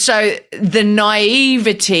 So the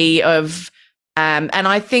naivety of, and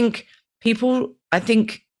I think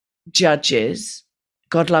judges,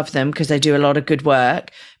 God love them because they do a lot of good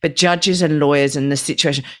work, but judges and lawyers in this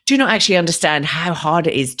situation do not actually understand how hard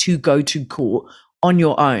it is to go to court on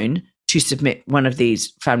your own to submit one of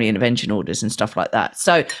these family intervention orders and stuff like that.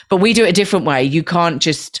 So, but we do it a different way. You can't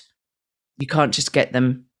just get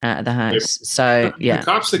them out of the house. So, yeah. The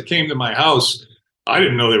cops that came to my house, I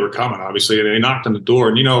didn't know they were coming, obviously. They knocked on the door,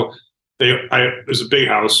 and, it was a big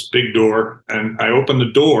house, big door, and I opened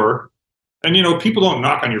the door, and, people don't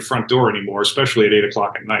knock on your front door anymore, especially at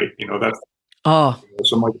 8:00 at night.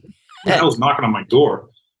 So I'm like, what the hell's knocking on my door?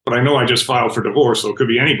 But I know I just filed for divorce, so it could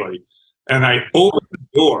be anybody. And I opened the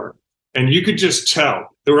door, and you could just tell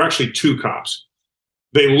there were actually 2 cops.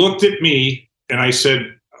 They looked at me, and I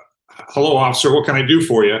said, "Hello, officer, what can I do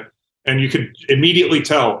for you?" And you could immediately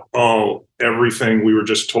tell, oh, everything we were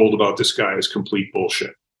just told about this guy is complete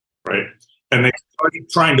bullshit, right? And they started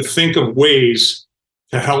trying to think of ways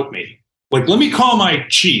to help me. Like, let me call my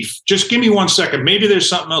chief. Just give me 1 second. Maybe there's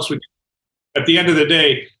something else we can. At the end of the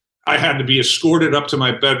day, I had to be escorted up to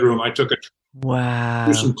my bedroom. I took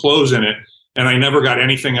threw some clothes in it, and I never got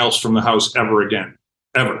anything else from the house ever again.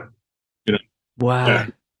 Ever. Wow.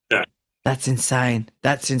 Yeah. That's insane.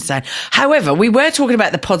 However, we were talking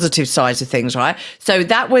about the positive sides of things, right? So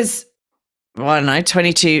that was, I don't know,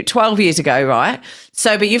 12 years ago, right?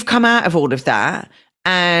 So, but you've come out of all of that,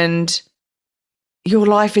 and your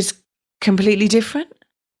life is completely different?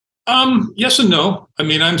 Yes and no. I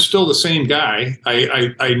mean, I'm still the same guy.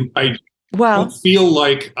 I don't feel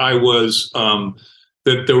like I was,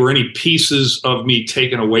 that there were any pieces of me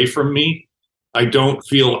taken away from me. I don't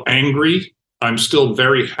feel angry. I'm still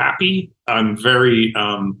very happy. I'm very,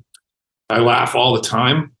 I laugh all the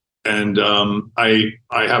time. And I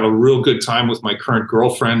have a real good time with my current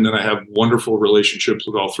girlfriend, and I have wonderful relationships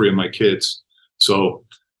with all 3 of my kids. So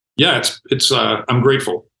yeah, I'm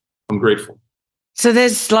grateful. I'm grateful. So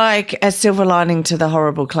there's like a silver lining to the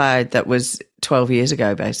horrible cloud that was 12 years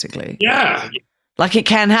ago, basically. Yeah. Like it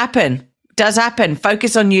can happen. It does happen.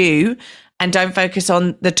 Focus on you and don't focus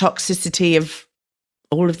on the toxicity of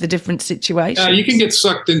all of the different situations. Yeah, you can get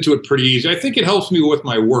sucked into it pretty easy. I think it helps me with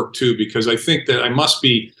my work too, because I think that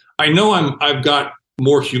I've got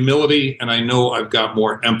more humility and I know I've got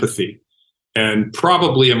more empathy, and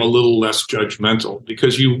probably I'm a little less judgmental,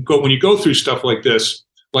 because when you go through stuff like this,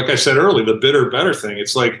 like I said earlier, the bitter, better thing,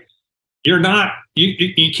 it's like you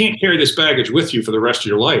can't carry this baggage with you for the rest of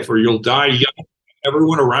your life, or you'll die young.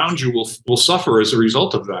 Everyone around you will suffer as a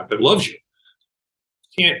result of that loves you.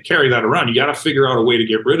 Can't carry that around. You got to figure out a way to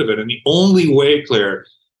get rid of it. And the only way, Claire,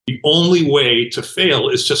 the only way to fail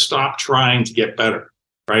is to stop trying to get better,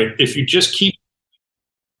 right? If you just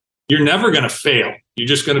you're never going to fail. You're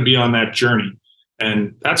just going to be on that journey.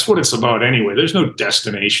 And that's what it's about anyway. There's no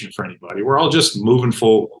destination for anybody. We're all just moving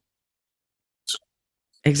forward.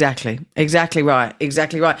 Exactly right.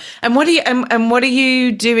 And what are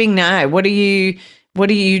you doing now?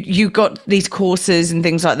 You got these courses and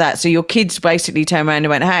things like that. So your kids basically turned around and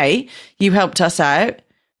went, "Hey, you helped us out.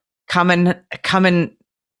 Come and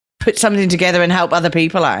put something together and help other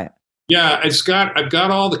people out." Yeah, I've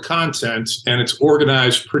got all the content and it's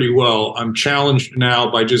organized pretty well. I'm challenged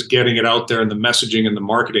now by just getting it out there and the messaging and the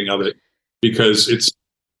marketing of it, because it's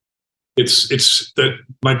that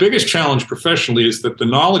my biggest challenge professionally is that the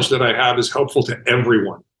knowledge that I have is helpful to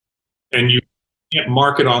everyone, and you can't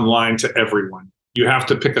market online to everyone. You have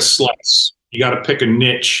to pick a slice. You got to pick a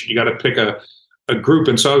niche. You got to pick a group.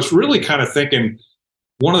 And so I was really kind of thinking,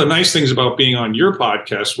 one of the nice things about being on your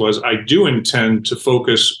podcast was I do intend to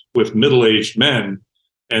focus with middle-aged men.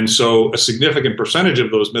 And so a significant percentage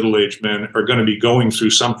of those middle-aged men are going to be going through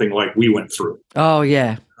something like we went through. Oh,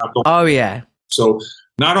 yeah. So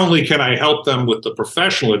not only can I help them with the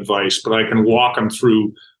professional advice, but I can walk them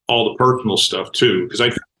through all the personal stuff too. Because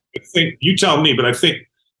I think, you tell me, but I think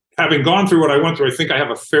having gone through what I went through, I think I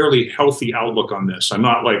have a fairly healthy outlook on this. I'm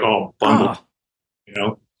not like all bundled,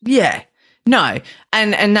 Yeah. No.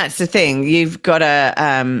 And that's the thing. You've got to,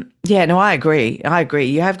 I agree.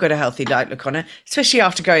 You have got a healthy outlook on it, especially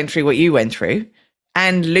after going through what you went through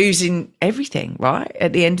and losing everything, right?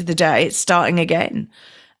 At the end of the day, it's starting again.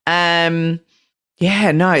 So are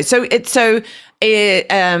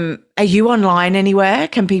you online anywhere?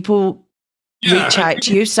 Can people reach out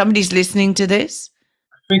to you? Somebody's listening to this.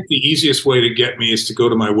 I think the easiest way to get me is to go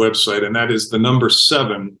to my website, and that is the number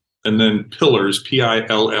 7 and then Pillars, Pillars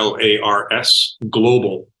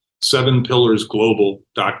Global,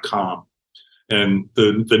 7pillarsglobal.com. And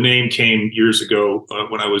the name came years ago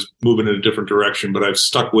when I was moving in a different direction, but I've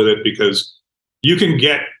stuck with it because you can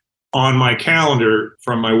get on my calendar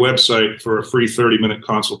from my website for a free 30-minute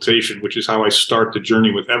consultation, which is how I start the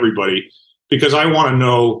journey with everybody, because I want to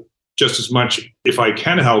know just as much if I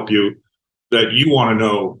can help you that you want to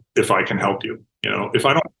know if I can help you. If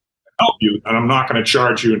I don't help you, and I'm not going to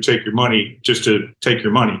charge you and take your money just to take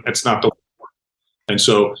your money. That's not the way it works. And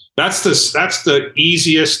so that's the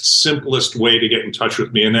easiest, simplest way to get in touch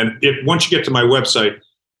with me. And then once you get to my website,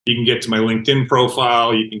 you can get to my LinkedIn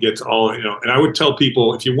profile. You can get to all, and I would tell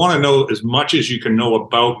people, if you want to know as much as you can know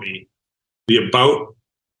about me, the About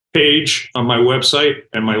page on my website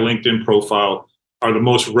and my LinkedIn profile are the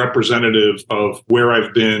most representative of where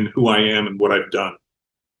I've been, who I am, and what I've done.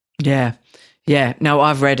 Yeah. Yeah. No,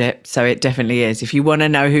 I've read it. So it definitely is. If you want to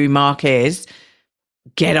know who Mark is,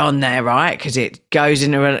 get on there, right? Because it goes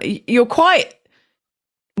you're quite,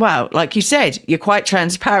 well, like you said, you're quite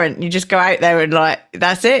transparent. You just go out there and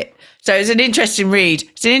that's it. So it's an interesting read.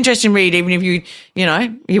 Even if you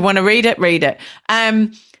want to read it.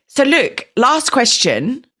 So look, last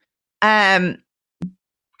question.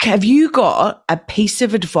 Have you got a piece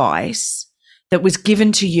of advice that was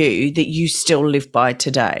given to you that you still live by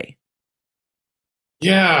today?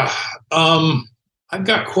 Yeah, I've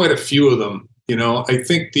got quite a few of them. I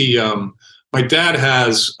think my dad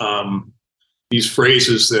has these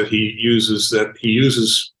phrases that he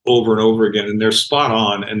uses over and over again, and they're spot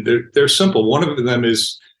on, and they're simple. One of them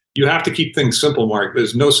is, you have to keep things simple, Mark.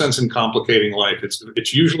 There's no sense in complicating life.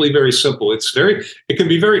 It's usually very simple. It can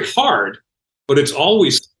be very hard, but it's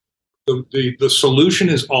always the solution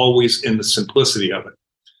is always in the simplicity of it.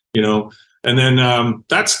 And then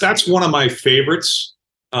that's one of my favorites,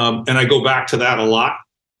 and I go back to that a lot.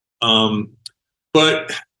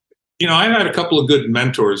 But I've had a couple of good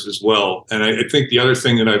mentors as well, and I think the other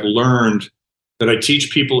thing that I've learned that I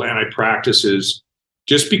teach people and I practice is,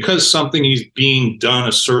 just because something is being done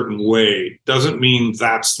a certain way doesn't mean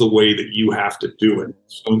that's the way that you have to do it.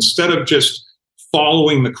 So instead of just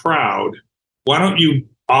following the crowd. Why don't you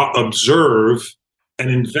observe and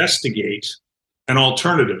investigate an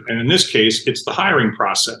alternative? And in this case, it's the hiring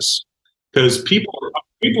process, because people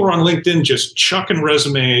are on LinkedIn just chucking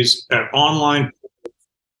resumes at online,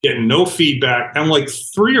 getting no feedback. I'm like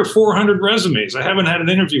 300 or 400 resumes. I haven't had an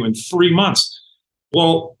interview in 3 months.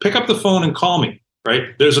 Well, pick up the phone and call me,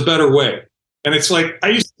 right? There's a better way. And it's like,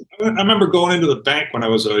 I remember going into the bank when I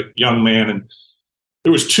was a young man, and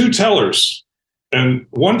there was 2 tellers, and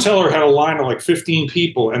one teller had a line of like 15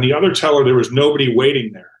 people, and the other teller, there was nobody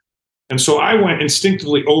waiting there. And so I went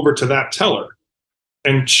instinctively over to that teller,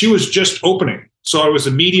 and she was just opening. So I was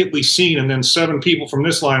immediately seen, and then 7 people from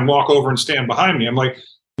this line walk over and stand behind me. I'm like,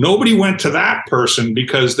 nobody went to that person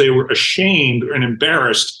because they were ashamed and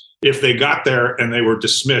embarrassed if they got there and they were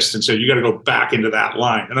dismissed and said, you got to go back into that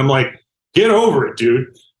line. And I'm like, get over it, dude.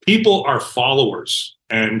 People are followers,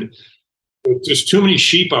 and there's just too many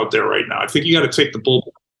sheep out there right now. I think you got to take the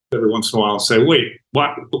bull every once in a while and say, wait,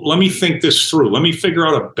 what? Let me think this through. Let me figure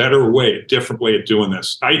out a better way, a different way of doing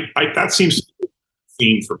this. That seems to be a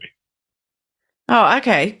theme for me. Oh,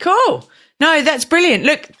 okay, cool. No, that's brilliant.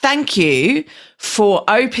 Look, thank you for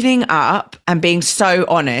opening up and being so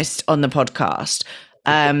honest on the podcast.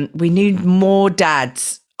 We need more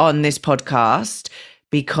dads on this podcast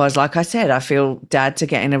because, like I said, I feel dads are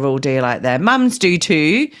getting a raw deal out there. Mums do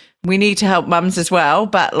too. We need to help mums as well.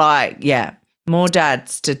 But more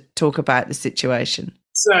dads to talk about the situation.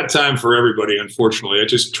 It's that time for everybody, unfortunately. I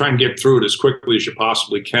just try and get through it as quickly as you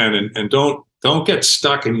possibly can, and don't get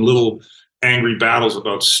stuck in little angry battles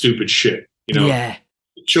about stupid shit.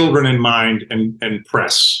 Children in mind and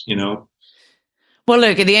press, Well,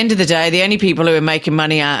 look, at the end of the day, the only people who are making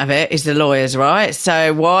money out of it is the lawyers, right?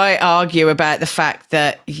 So why argue about the fact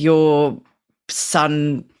that your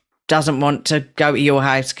son doesn't want to go to your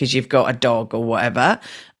house because you've got a dog or whatever?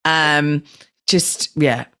 Don't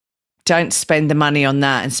spend the money on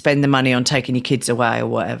that and spend the money on taking your kids away or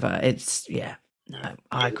whatever.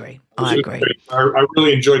 I agree. I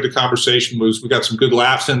really enjoyed the conversation, Moose. We got some good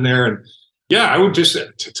laughs in there. And I would just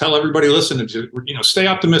tell everybody listening to, stay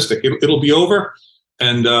optimistic. It'll be over,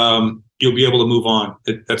 and you'll be able to move on.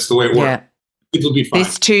 That's the way it works. Yeah. It'll be fine.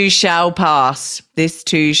 This too shall pass. This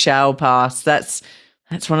too shall pass. That's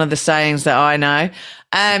one of the sayings that I know.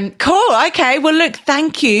 Cool. Okay. Well, look,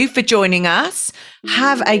 thank you for joining us.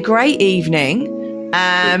 Have a great evening.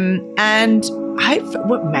 And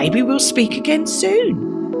maybe we'll speak again soon.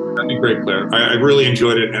 That'd be great, Claire. I really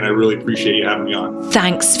enjoyed it, and I really appreciate you having me on.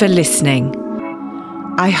 Thanks for listening.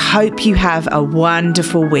 I hope you have a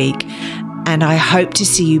wonderful week, and I hope to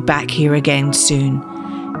see you back here again soon.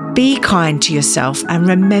 Be kind to yourself, and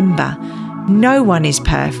remember, no one is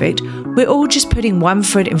perfect. We're all just putting one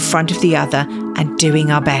foot in front of the other and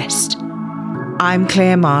doing our best. I'm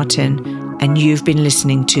Claire Martin, and you've been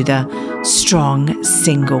listening to the Strong,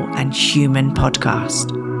 Single and Human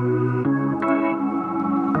podcast.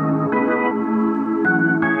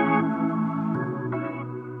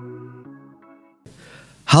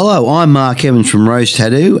 Hello, I'm Mark Evans from Rose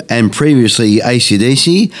Tattoo and previously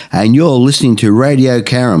AC/DC, and you're listening to Radio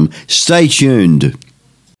Caram. Stay tuned.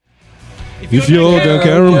 If you're down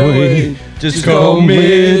Caram Way, just call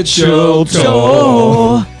Mitchell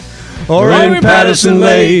Tor. Or in Patterson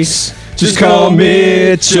Lakes, just call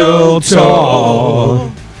Mitchell Tor.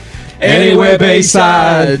 Anywhere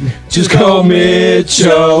Bayside, just call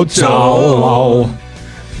Mitchell Tor.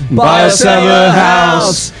 Buy or sell a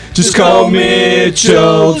house, just call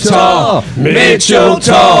Mitchell Tor. Mitchell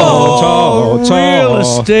Tor. Real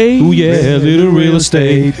estate. Ooh yeah, little real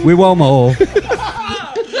estate. We want more.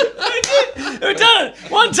 We've done it.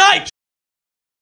 One take.